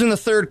believe it was in the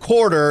third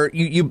quarter.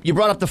 You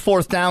brought up the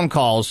fourth down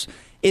calls.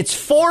 It's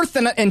fourth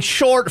and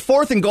short,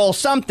 fourth and goal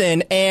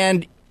something,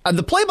 and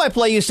the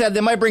play-by-play, you said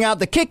they might bring out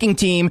the kicking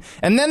team,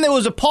 and then there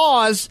was a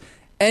pause,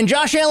 and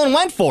Josh Allen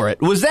went for it.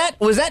 Was that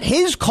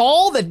his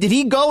call? Did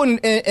he go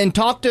and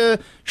talk to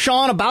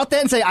Sean about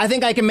that and say, I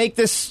think I can make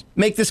this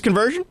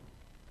conversion?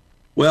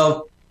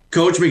 Well,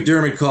 Coach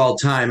McDermott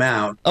called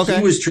timeout. Okay.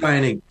 He was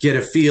trying to get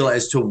a feel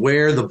as to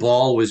where the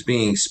ball was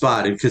being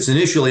spotted, because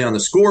initially on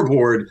the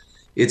scoreboard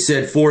it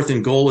said fourth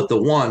and goal at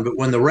the 1, but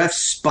when the refs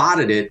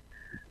spotted it,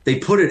 they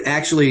put it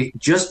actually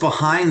just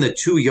behind the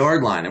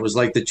 2-yard line. It was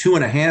like the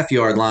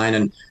 2.5-yard line.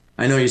 And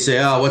I know you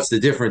say, oh, what's the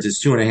difference?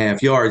 It's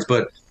 2.5 yards.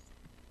 But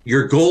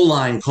your goal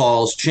line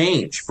calls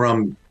change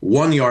from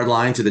 1-yard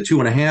line to the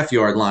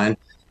 2.5-yard line.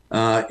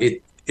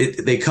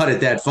 They cut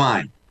it that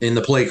fine. in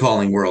the play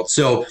calling world.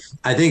 So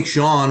I think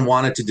Sean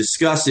wanted to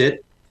discuss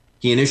it.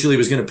 He initially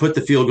was going to put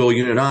the field goal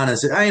unit on and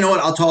said, you know what,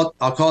 I'll call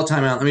a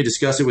timeout. Let me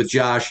discuss it with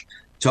Josh,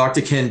 talk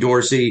to Ken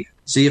Dorsey,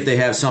 see if they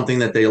have something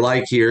that they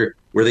like here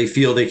where they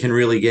feel they can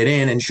really get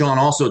in. And Sean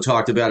also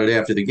talked about it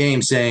after the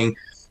game, saying,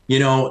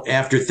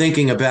 after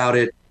thinking about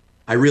it,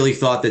 I really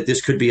thought that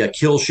this could be a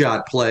kill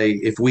shot play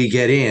if we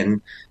get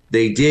in.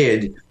 They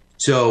did.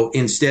 So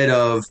instead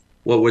of,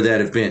 what would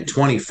that have been,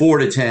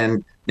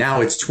 24-10,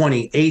 now it's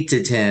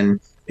 28-10.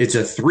 It's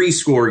a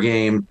 3-score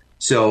game.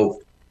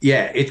 So,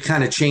 yeah, it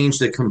kind of changed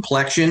the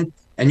complexion.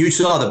 And you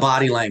saw the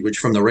body language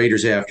from the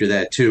Raiders after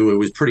that, too. It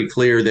was pretty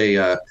clear they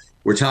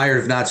were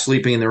tired of not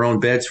sleeping in their own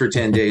beds for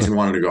 10 days and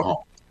wanted to go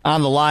home.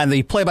 On the line,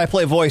 the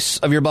play-by-play voice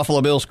of your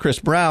Buffalo Bills, Chris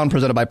Brown,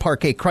 presented by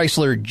Parquet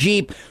Chrysler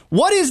Jeep.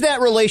 What is that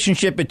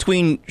relationship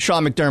between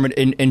Sean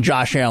McDermott and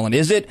Josh Allen?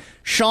 Is it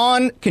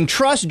Sean can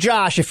trust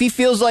Josh if he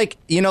feels like,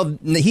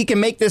 he can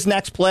make this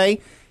next play?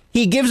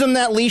 He gives him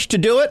that leash to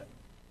do it?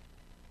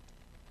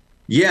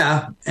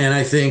 Yeah, and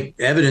I think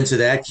evidence of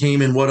that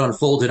came in what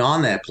unfolded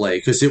on that play,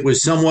 because it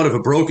was somewhat of a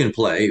broken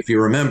play. If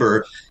you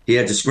remember, he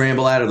had to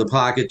scramble out of the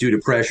pocket due to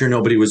pressure.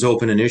 Nobody was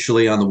open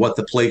initially on what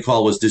the play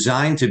call was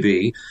designed to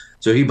be.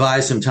 So he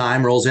buys some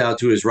time, rolls out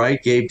to his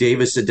right. Gabe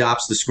Davis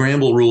adopts the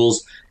scramble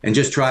rules and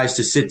just tries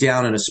to sit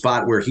down in a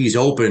spot where he's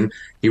open.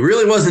 He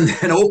really wasn't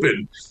that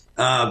open,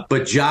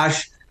 but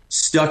Josh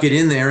stuck it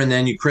in there, and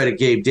then you credit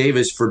Gabe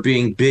Davis for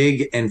being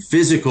big and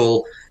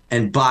physical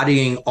and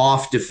bodying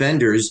off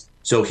defenders.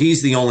 So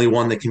he's the only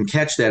one that can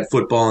catch that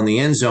football in the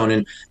end zone.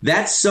 And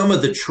that's some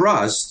of the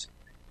trust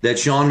that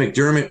Sean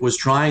McDermott was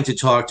trying to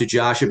talk to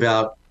Josh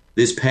about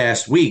this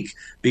past week,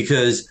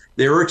 because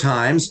there are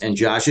times, and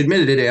Josh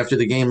admitted it after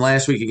the game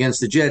last week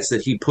against the Jets,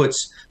 that he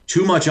puts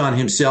too much on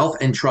himself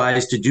and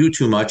tries to do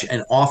too much,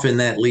 and often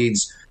that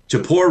leads to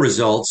poor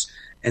results.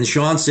 And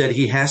Sean said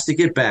he has to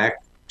get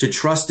back to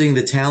trusting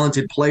the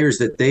talented players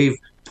that they've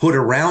put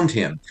around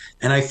him.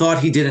 And I thought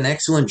he did an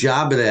excellent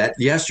job of that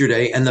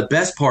yesterday. And the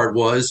best part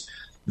was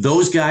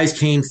those guys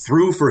came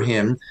through for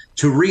him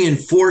to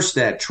reinforce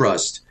that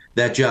trust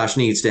that Josh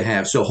needs to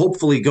have. So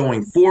hopefully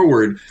going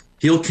forward,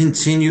 he'll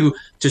continue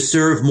to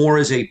serve more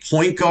as a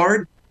point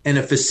guard and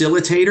a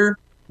facilitator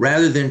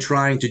rather than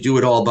trying to do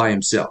it all by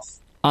himself.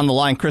 On the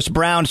line, Chris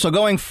Brown. So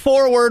going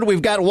forward,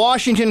 we've got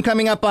Washington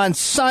coming up on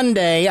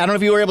Sunday. I don't know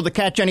if you were able to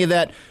catch any of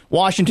that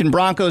Washington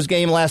Broncos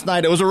game last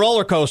night. It was a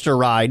roller coaster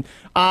ride.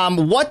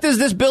 What does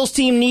this Bills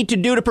team need to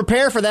do to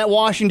prepare for that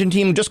Washington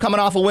team just coming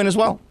off a win as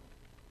well?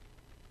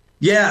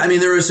 Yeah, I mean,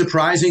 they're a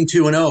surprising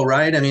 2-0,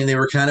 right? I mean, they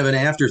were kind of an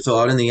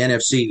afterthought in the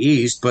NFC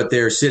East, but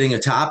they're sitting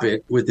atop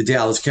it with the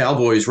Dallas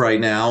Cowboys right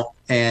now.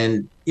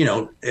 And,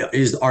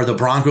 are the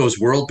Broncos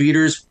world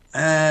beaters?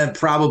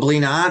 Probably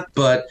not,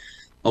 but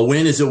a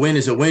win is a win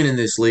is a win in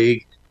this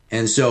league.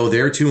 And so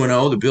they're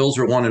 2-0. The Bills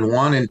are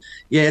 1-1. And,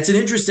 yeah, it's an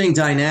interesting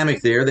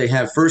dynamic there. They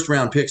have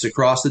first-round picks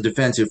across the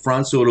defensive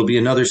front, so it'll be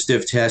another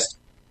stiff test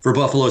for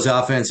Buffalo's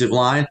offensive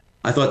line.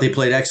 I thought they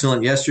played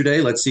excellent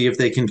yesterday. Let's see if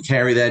they can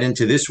carry that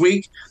into this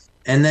week.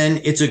 And then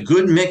it's a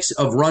good mix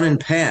of run and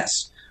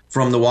pass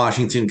from the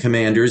Washington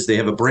Commanders. They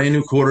have a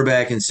brand-new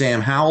quarterback in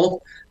Sam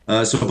Howell,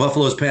 so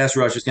Buffalo's pass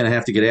rush is going to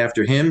have to get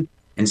after him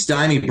and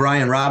stymie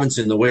Brian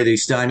Robinson the way they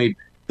stymied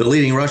the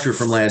leading rusher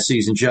from last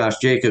season, Josh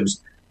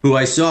Jacobs, who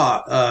I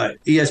saw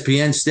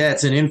ESPN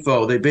stats and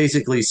info. They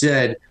basically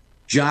said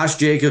Josh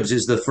Jacobs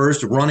is the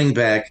first running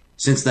back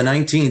since the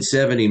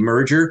 1970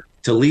 merger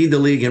to lead the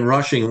league in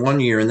rushing one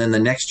year and then the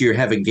next year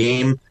have a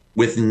game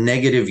with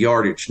negative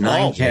yardage,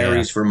 9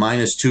 carries for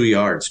 -2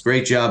 yards.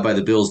 Great job by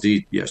the Bills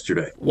D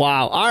yesterday.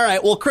 Wow. All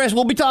right. Well, Chris,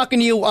 we'll be talking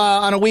to you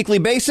on a weekly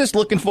basis.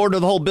 Looking forward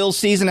to the whole Bills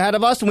season ahead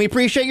of us, and we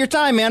appreciate your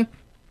time, man.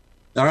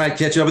 All right.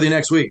 Catch up with you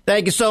next week.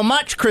 Thank you so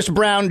much. Chris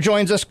Brown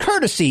joins us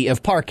courtesy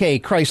of Parquet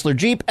Chrysler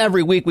Jeep.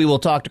 Every week we will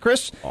talk to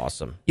Chris.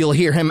 Awesome. You'll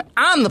hear him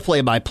on the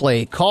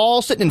play-by-play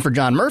call, sitting in for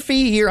John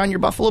Murphy here on your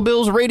Buffalo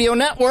Bills radio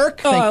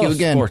network. Thank you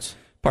again. Sports.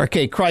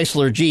 Parquet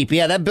Chrysler Jeep.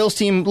 Yeah, that Bills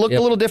team looked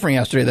a little different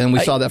yesterday than we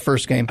saw that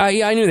first game.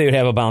 I knew they would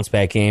have a bounce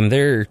back game.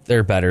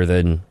 They're better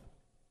than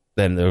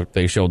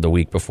they showed the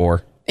week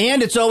before.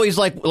 And it's always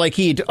like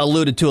he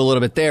alluded to a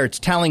little bit there. It's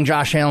telling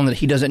Josh Allen that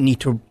he doesn't need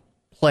to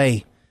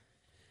play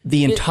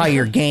the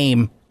entire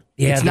game.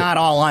 Yeah, it's not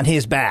all on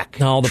his back.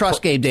 No,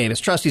 trust Gabe Davis.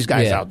 Trust these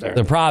guys out there.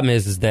 The problem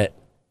is that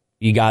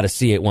you got to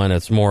see it when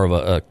it's more of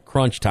a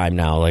crunch time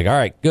now. Like, all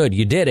right, good,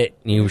 you did it.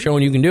 You've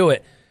shown you can do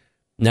it.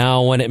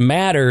 Now, when it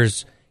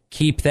matters,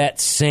 keep that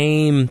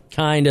same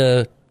kind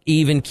of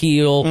even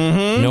keel,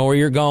 know where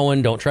you're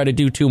going, don't try to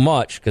do too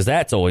much, because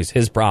that's always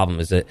his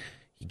problem, is that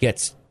he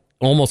gets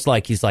almost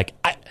like he's like,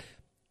 I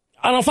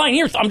don't know, fine,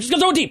 here, I'm just going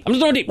to throw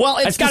it deep. Well,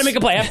 I just got to make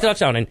a play, I have to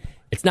touchdown, and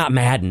it's not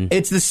Madden.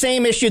 It's the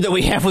same issue that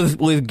we have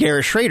with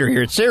Garrett Schrader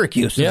here at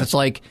Syracuse. Yeah. It's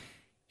like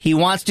he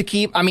wants to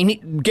keep,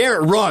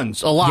 Garrett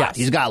runs a lot. Yes.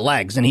 He's got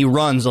legs, and he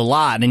runs a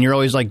lot, and you're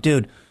always like,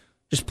 dude,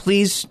 just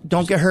please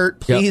don't get hurt.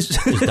 Please.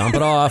 Just dump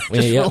it off.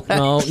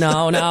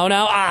 No.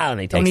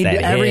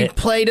 Every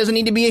play doesn't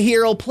need to be a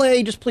hero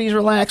play. Just please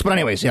relax. But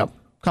anyways,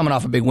 coming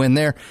off a big win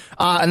there.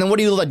 And then what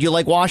do you like? Do you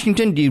like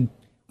Washington? Do you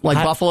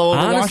Like Buffalo over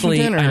honestly,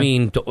 Washington? Or? I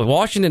mean,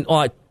 Washington,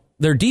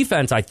 their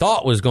defense I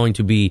thought was going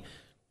to be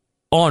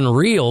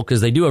unreal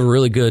because they do have a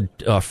really good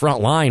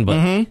front line,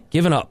 but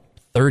giving up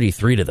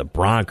 33 to the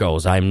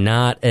Broncos, I'm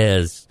not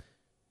as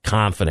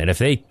confident. If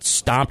they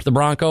stopped the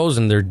Broncos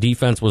and their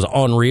defense was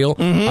unreal,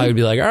 I would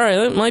be like, all right,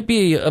 that might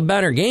be a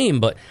better game,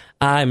 but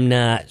I'm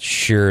not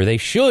sure.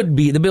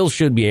 The Bills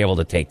should be able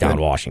to take down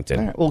Washington.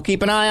 All right, we'll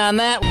keep an eye on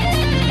that.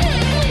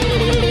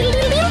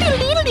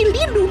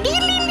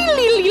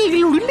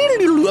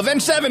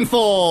 Avenged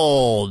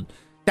Sevenfold.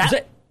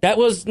 That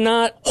was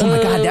not... Oh,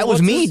 my God, that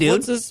was me, dude.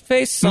 What's his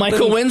face?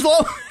 Michael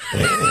Winslow?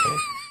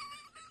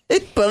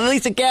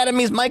 Police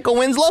Academy's Michael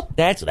Winslow?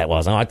 That's what that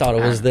was. Oh, I thought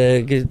it was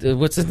the...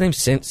 What's his name?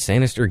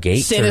 Sinister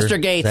Gates? Sinister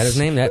Gates. Is that his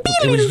name? It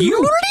was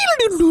you.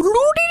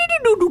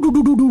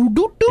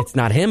 It's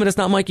not him, and it's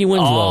not Mikey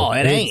Winslow. Oh,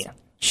 it ain't.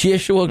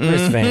 Chishua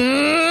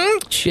Grisvan.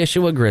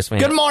 Chishua Grisvan.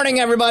 Good morning,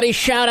 everybody.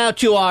 Shout out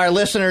to our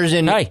listeners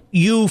in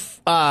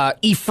Ephrata.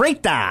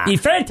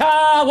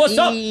 Ephrata, what's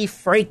up?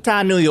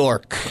 Ephrata, New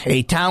York.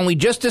 A town we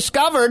just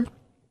discovered,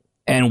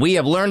 and we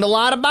have learned a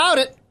lot about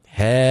it.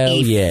 Hell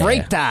yeah.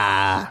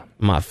 Ephrata.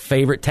 My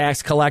favorite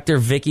tax collector,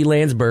 Vicky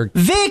Landsberg.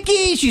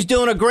 Vicky, she's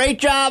doing a great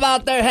job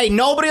out there. Hey,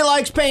 nobody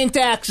likes paying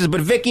taxes, but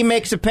Vicky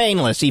makes it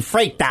painless.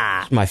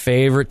 Ephrata. My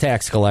favorite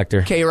tax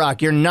collector.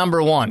 K-Rock, you're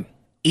number one.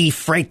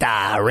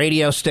 Ephrata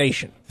radio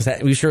station.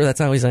 Are you sure that's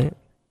how we say it?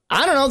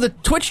 I don't know. The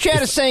Twitch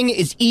chat is saying it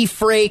is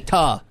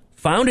Ephrata.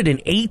 Founded in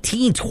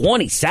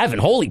 1827.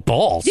 Holy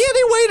balls. Yeah,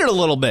 they waited a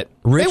little bit.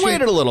 Rich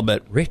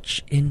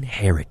in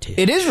heritage.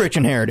 It is rich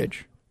in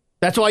heritage.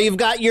 That's why you've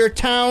got your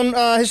town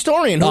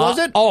historian. Who was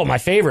it? Oh, my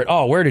favorite.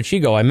 Oh, where did she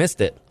go? I missed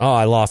it. Oh,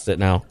 I lost it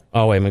now.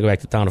 Oh, wait, I'm going to go back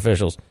to town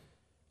officials.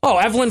 Oh,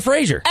 Evelyn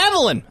Frazier.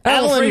 Evelyn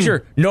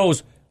Frazier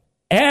knows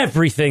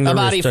everything there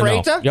about is to know.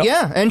 Ephrata? Yep.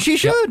 Yeah, and she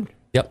should.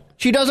 Yep.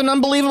 She does an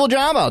unbelievable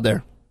job out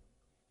there.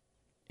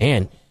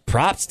 And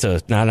props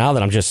to, now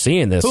that I'm just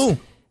seeing this. Who?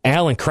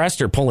 Alan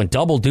Crester pulling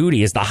double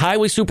duty as the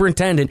highway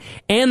superintendent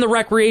and the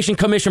Recreation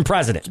Commission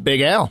president. It's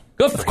Big Al.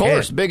 Good for Of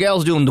course, him. Big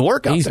Al's doing the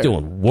work out there. He's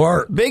doing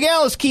work. Big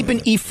Al is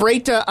keeping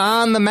Ephrata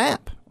on the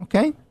map.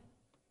 Okay?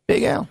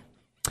 Big Al.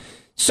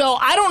 So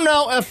I don't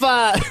know if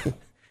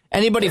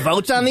anybody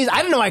votes on these. I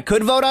didn't know I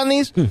could vote on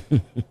these.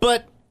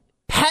 But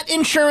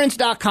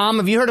petinsurance.com.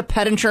 Have you heard of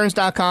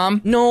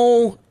petinsurance.com?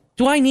 No.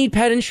 Do I need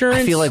pet insurance?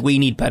 I feel like we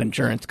need pet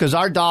insurance because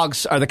our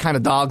dogs are the kind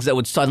of dogs that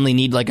would suddenly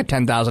need like a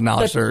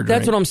 $10,000 surgery.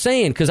 That's what I'm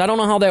saying because I don't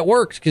know how that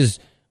works because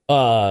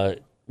what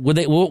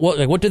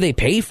do they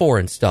pay for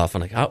and stuff?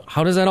 And like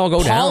how does that all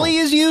go down? Paulie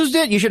has used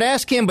it. You should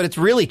ask him, but it's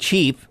really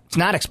cheap. It's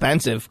not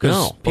expensive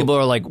because people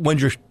are like,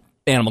 when's your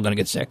animal going to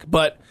get sick?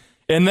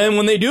 And then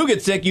when they do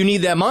get sick, you need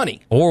that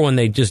money. Or when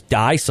they just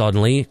die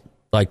suddenly.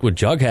 Like with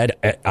Jughead,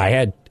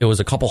 it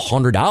was a couple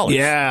 $100.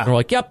 Yeah. And we're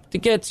like, yep,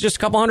 it's just a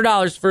couple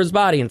 $100 for his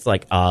body. And it's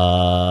like,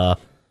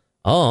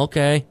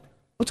 okay.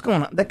 What's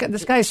going on?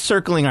 This guy's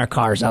circling our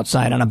cars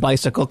outside on a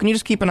bicycle. Can you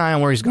just keep an eye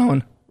on where he's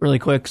going really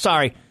quick?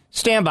 Sorry.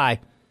 Stand by.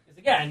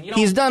 Again,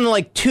 he's done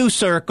like 2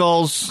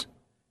 circles,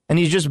 and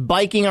he's just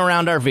biking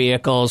around our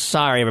vehicles.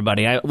 Sorry,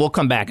 everybody. We'll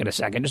come back in a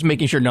second. Just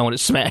making sure no one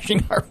is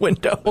smashing our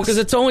windows. Well, because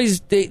it's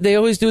always they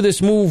always do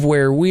this move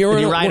where we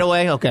are right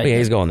away. Okay, yeah,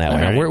 he's going that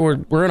way. Right.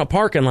 We're in a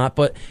parking lot,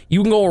 but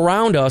you can go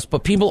around us.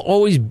 But people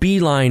always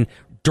beeline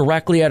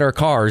directly at our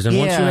cars, and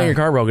once you know your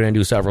car broken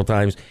into several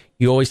times,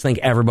 you always think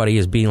everybody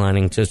is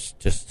beelining just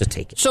to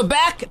take it. So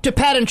back to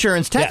pet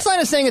insurance. Text line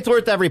is saying it's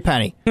worth every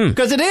penny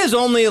because it is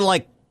only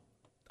like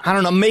I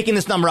don't know, making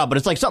this number up, but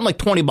it's like something like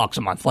 $20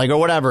 a month, or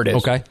whatever it is.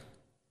 Okay.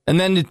 And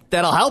then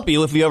that'll help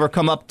you if you ever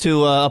come up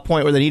to a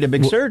point where they need a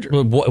big surgery.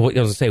 I was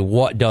going to say,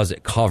 what does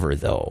it cover,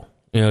 though?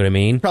 You know what I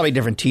mean? Probably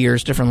different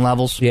tiers, different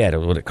levels. Yeah,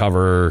 would it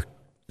cover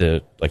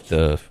the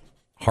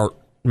heart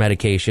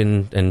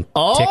medication and tick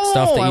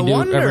stuff that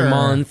you do every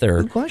month?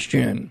 Or, good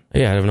question.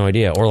 Yeah, I have no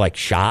idea. Or like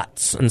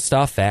shots and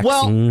stuff,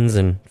 vaccines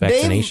and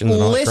vaccinations they've and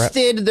all that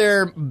listed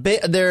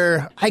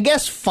their, I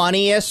guess,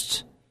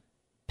 funniest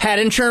pet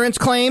insurance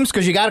claims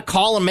because you got to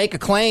call and make a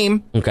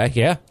claim. Okay,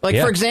 yeah.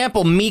 For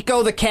example,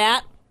 Miko the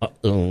cat out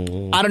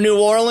of New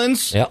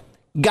Orleans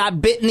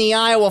got bit in the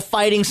eye while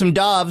fighting some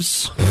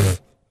doves,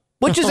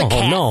 which is a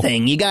cat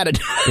thing. You got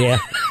to.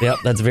 Yep,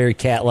 that's very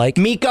cat-like.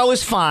 Miko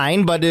is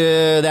fine, but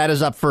that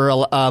is up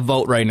for a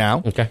vote right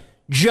now. Okay.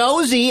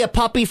 Josie, a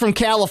puppy from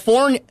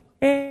California,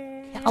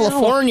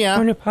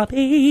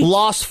 puppy,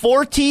 lost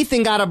 4 teeth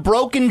and got a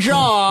broken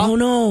jaw. Oh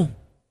no.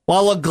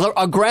 While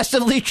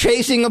aggressively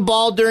chasing a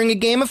ball during a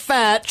game of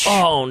fetch.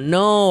 Oh,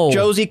 no.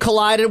 Josie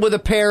collided with a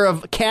pair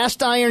of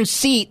cast iron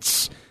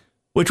seats,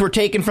 which were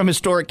taken from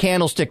historic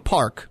Candlestick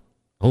Park.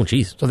 Oh,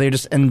 jeez. So they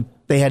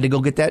had to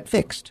go get that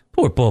fixed.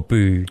 Poor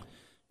puppy.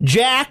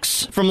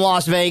 Jax from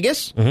Las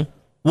Vegas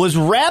was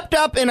wrapped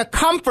up in a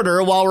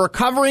comforter while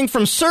recovering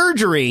from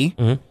surgery,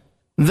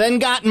 then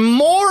got in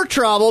more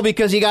trouble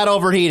because he got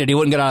overheated. He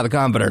wouldn't get out of the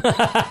comforter.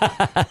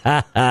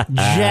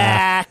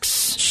 Jax.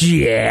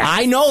 Yeah.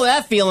 I know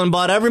that feeling,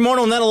 bud. Every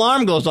morning when that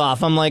alarm goes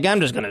off, I'm like, I'm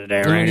just going to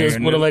stay right here.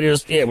 What if I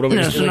just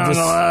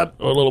a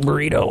little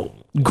burrito?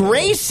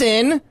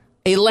 Grayson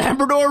a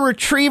Labrador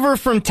Retriever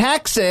from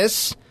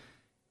Texas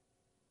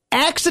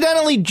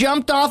accidentally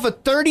jumped off a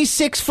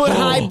 36-foot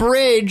high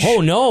bridge.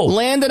 Oh, no.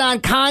 Landed on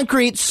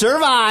concrete,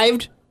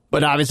 survived,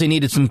 but obviously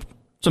needed some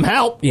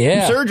help.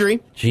 Yeah. Some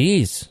surgery.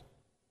 Jeez.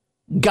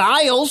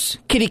 Giles,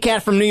 kitty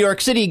cat from New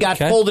York City, got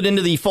folded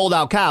into the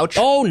fold-out couch.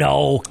 Oh,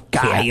 no.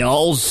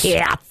 Giles.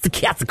 The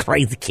cat's a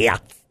crazy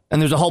cat.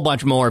 And there's a whole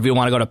bunch more if you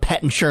want to go to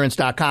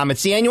petinsurance.com.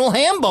 It's the annual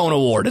Ham Bone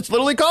Award. It's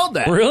literally called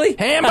that. Really?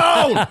 Ham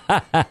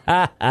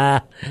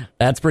Bone!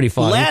 That's pretty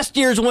funny. Last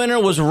year's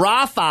winner was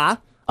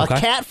Rafa, a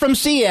cat from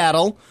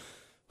Seattle,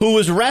 who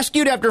was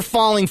rescued after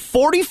falling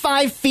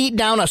 45 feet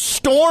down a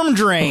storm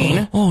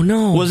drain. Oh,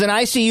 no. Was in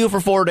ICU for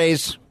 4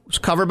 days. Was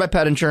covered by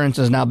pet insurance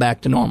and is now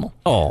back to normal.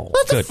 Oh,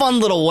 that's a fun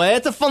little way.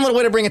 It's a fun little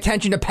way to bring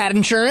attention to pet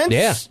insurance.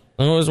 Yeah.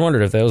 I always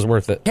wondered if that was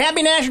worth it.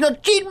 Happy National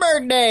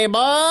Cheeseburger Day,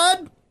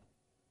 bud.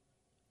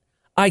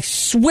 I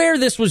swear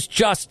this was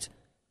just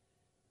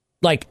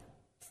like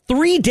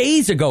 3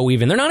 days ago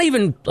even. They're not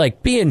even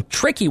like being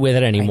tricky with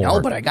it anymore. I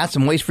know, but I got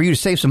some ways for you to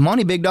save some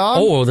money, big dog.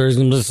 Oh, there's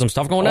some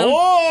stuff going on?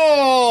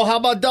 Oh, how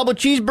about double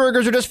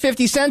cheeseburgers are just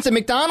 50 cents at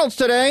McDonald's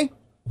today?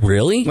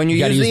 Really? When you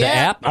gotta use the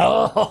app?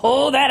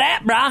 Oh, that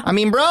app, brah. I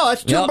mean, bro,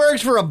 it's two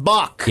burgers for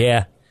 $1.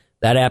 Yeah,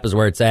 that app is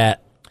where it's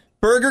at.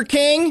 Burger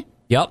King?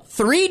 Yep.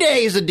 3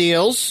 days of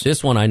deals.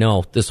 This one I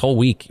know. This whole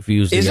week, if you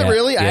use the Is it app.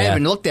 really? Yeah. I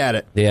haven't looked at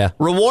it. Yeah.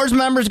 Rewards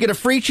members get a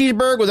free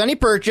cheeseburger with any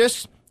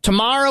purchase.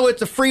 Tomorrow,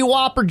 it's a free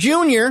Whopper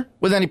Jr.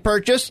 with any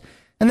purchase.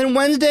 And then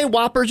Wednesday,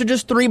 Whoppers are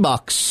just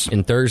 $3.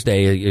 And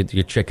Thursday,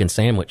 your chicken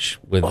sandwich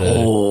with a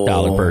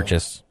 $1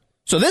 purchase.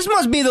 So this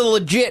must be the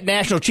legit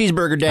National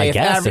Cheeseburger Day. I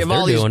guess if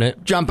all they're these doing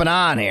it. Jumping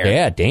on here.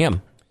 Yeah,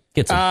 damn.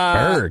 Get some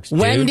burgers, dude.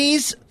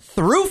 Wendy's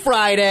through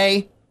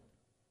Friday.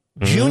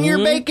 Junior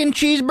bacon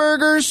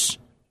cheeseburgers,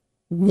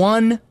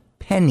 1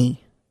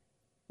 penny.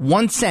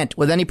 1 cent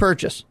with any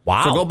purchase.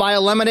 Wow. So go buy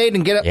a lemonade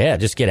and get it. Yeah,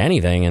 just get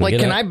anything. And Like,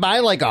 get can it. I buy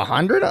like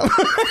 100 of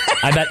them?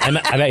 I bet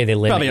they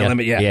limit Probably you. a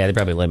limit, yeah. Yeah, they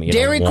probably limit you.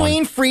 Dairy to one.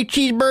 Queen, free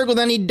cheeseburger with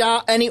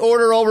any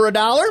order over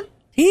 $1.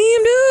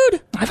 Damn,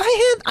 dude.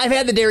 I've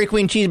had the Dairy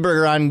Queen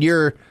cheeseburger on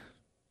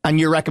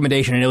your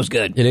recommendation, and it was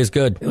good. It is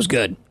good. It was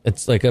good.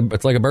 It's like a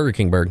Burger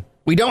King burger.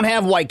 We don't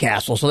have White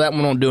Castle, so that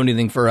one won't do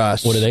anything for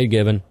us. What are they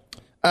giving?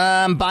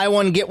 Buy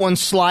one, get one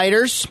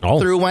sliders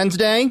through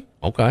Wednesday.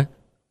 Okay.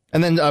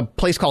 And then a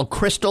place called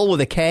Crystal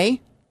with a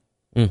K.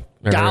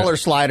 $1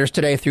 sliders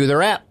today through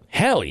their app.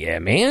 Hell yeah,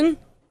 man.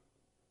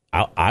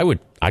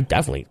 I'd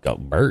definitely go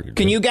burger.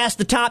 Can you guess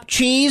the top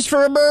cheese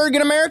for a burger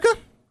in America?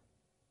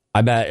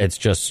 I bet it's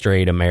just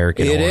straight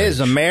American It orange. is.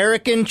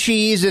 American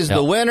cheese is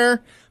the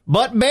winner,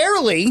 but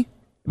barely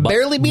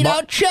beat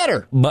out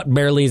cheddar. But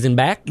barely's in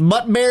back?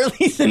 But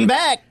barely's in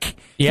back.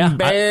 Yeah.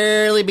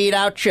 Barely beat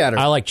out cheddar.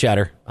 I like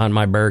cheddar on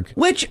my burger.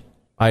 Which?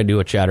 I do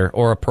a cheddar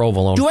or a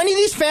provolone. Do any of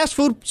these fast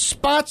food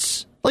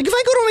spots, like if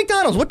I go to a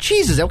McDonald's, what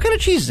cheese is that? What kind of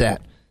cheese is that?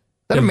 Is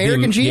that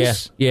American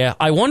cheese? Yeah.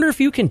 I wonder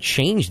if you can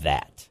change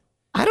that.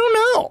 I don't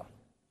know.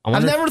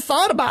 I've never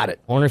thought about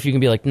it. I wonder if you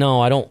can be like, no,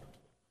 I don't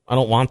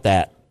want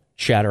that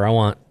cheddar. I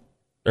want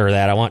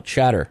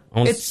cheddar.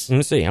 Let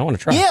me see. I want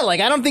to try. Yeah, like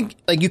I don't think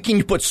like you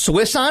can put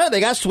Swiss on it. They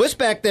got Swiss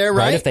back there,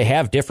 right? If they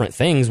have different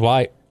things,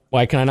 why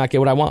can I not get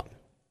what I want?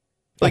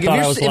 Like I thought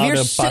I was allowed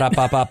to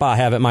ba-da-ba-ba-ba,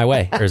 have it my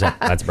way. Or is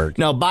that's burger?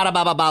 No,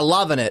 ba-da-ba-ba-ba,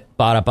 loving it.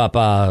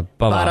 Ba-da-ba-ba,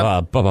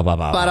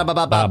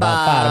 ba-da-ba-ba-ba,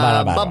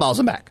 balls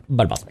and back.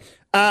 Balls.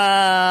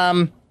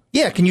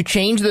 Yeah, can you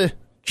change the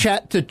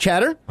chat to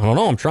cheddar? I don't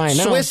know. I'm trying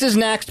now. Swiss is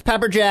next,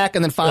 pepper jack,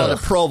 and then finally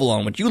the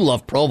provolone, which you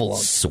love provolone.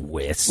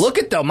 Swiss. Look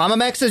at though. Mama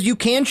Mac says you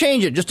can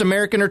change it. Just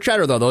American or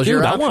cheddar though. Those are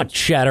your I options. want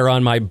cheddar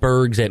on my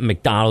burgers at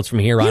McDonald's from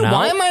here on out.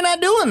 Why am I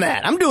not doing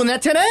that? I'm doing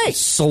that today.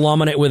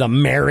 Slumming it with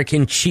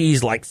American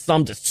cheese like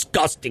some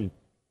disgusting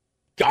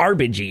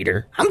garbage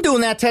eater. I'm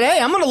doing that today.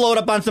 I'm going to load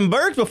up on some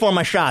burgers before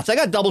my shots. I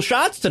got double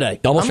shots today.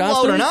 I'm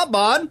loading up,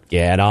 bud.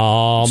 Get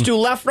Let's do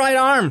left, right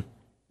arm.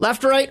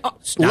 Left, right,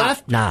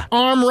 left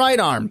arm, right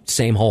arm.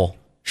 Same hole.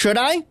 Should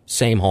I?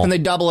 Same hole. Can they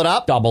double it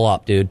up? Double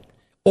up, dude.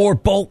 Or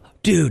both.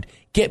 Dude,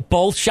 get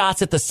both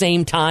shots at the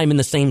same time in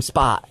the same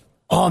spot.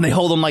 Oh, and they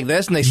hold them like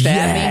this and they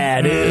stab me?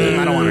 Yeah, dude.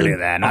 I don't want to do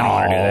that. I don't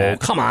want to do that.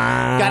 Come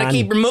on. Got to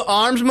keep your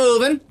arms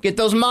moving. Get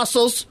those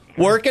muscles.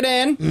 Work it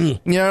in. You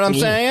know what I'm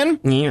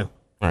saying? Yeah.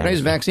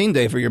 Today's vaccine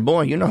day for your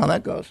boy. You know how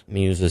that goes. Let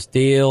me use this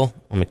deal.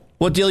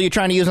 What deal are you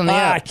trying to use on the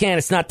app? I can't.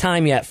 It's not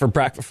time yet for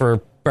breakfast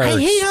for burgers.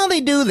 I hate how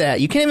they do that.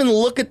 You can't even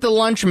look at the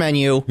lunch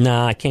menu.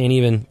 Nah, I can't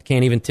even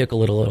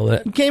tickle it a little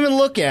bit. You can't even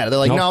look at it. They're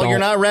like, Nope, no, don't. you're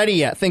not ready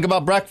yet. Think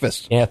about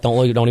breakfast. Yeah,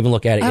 don't even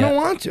look at it yet. I don't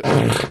want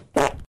to.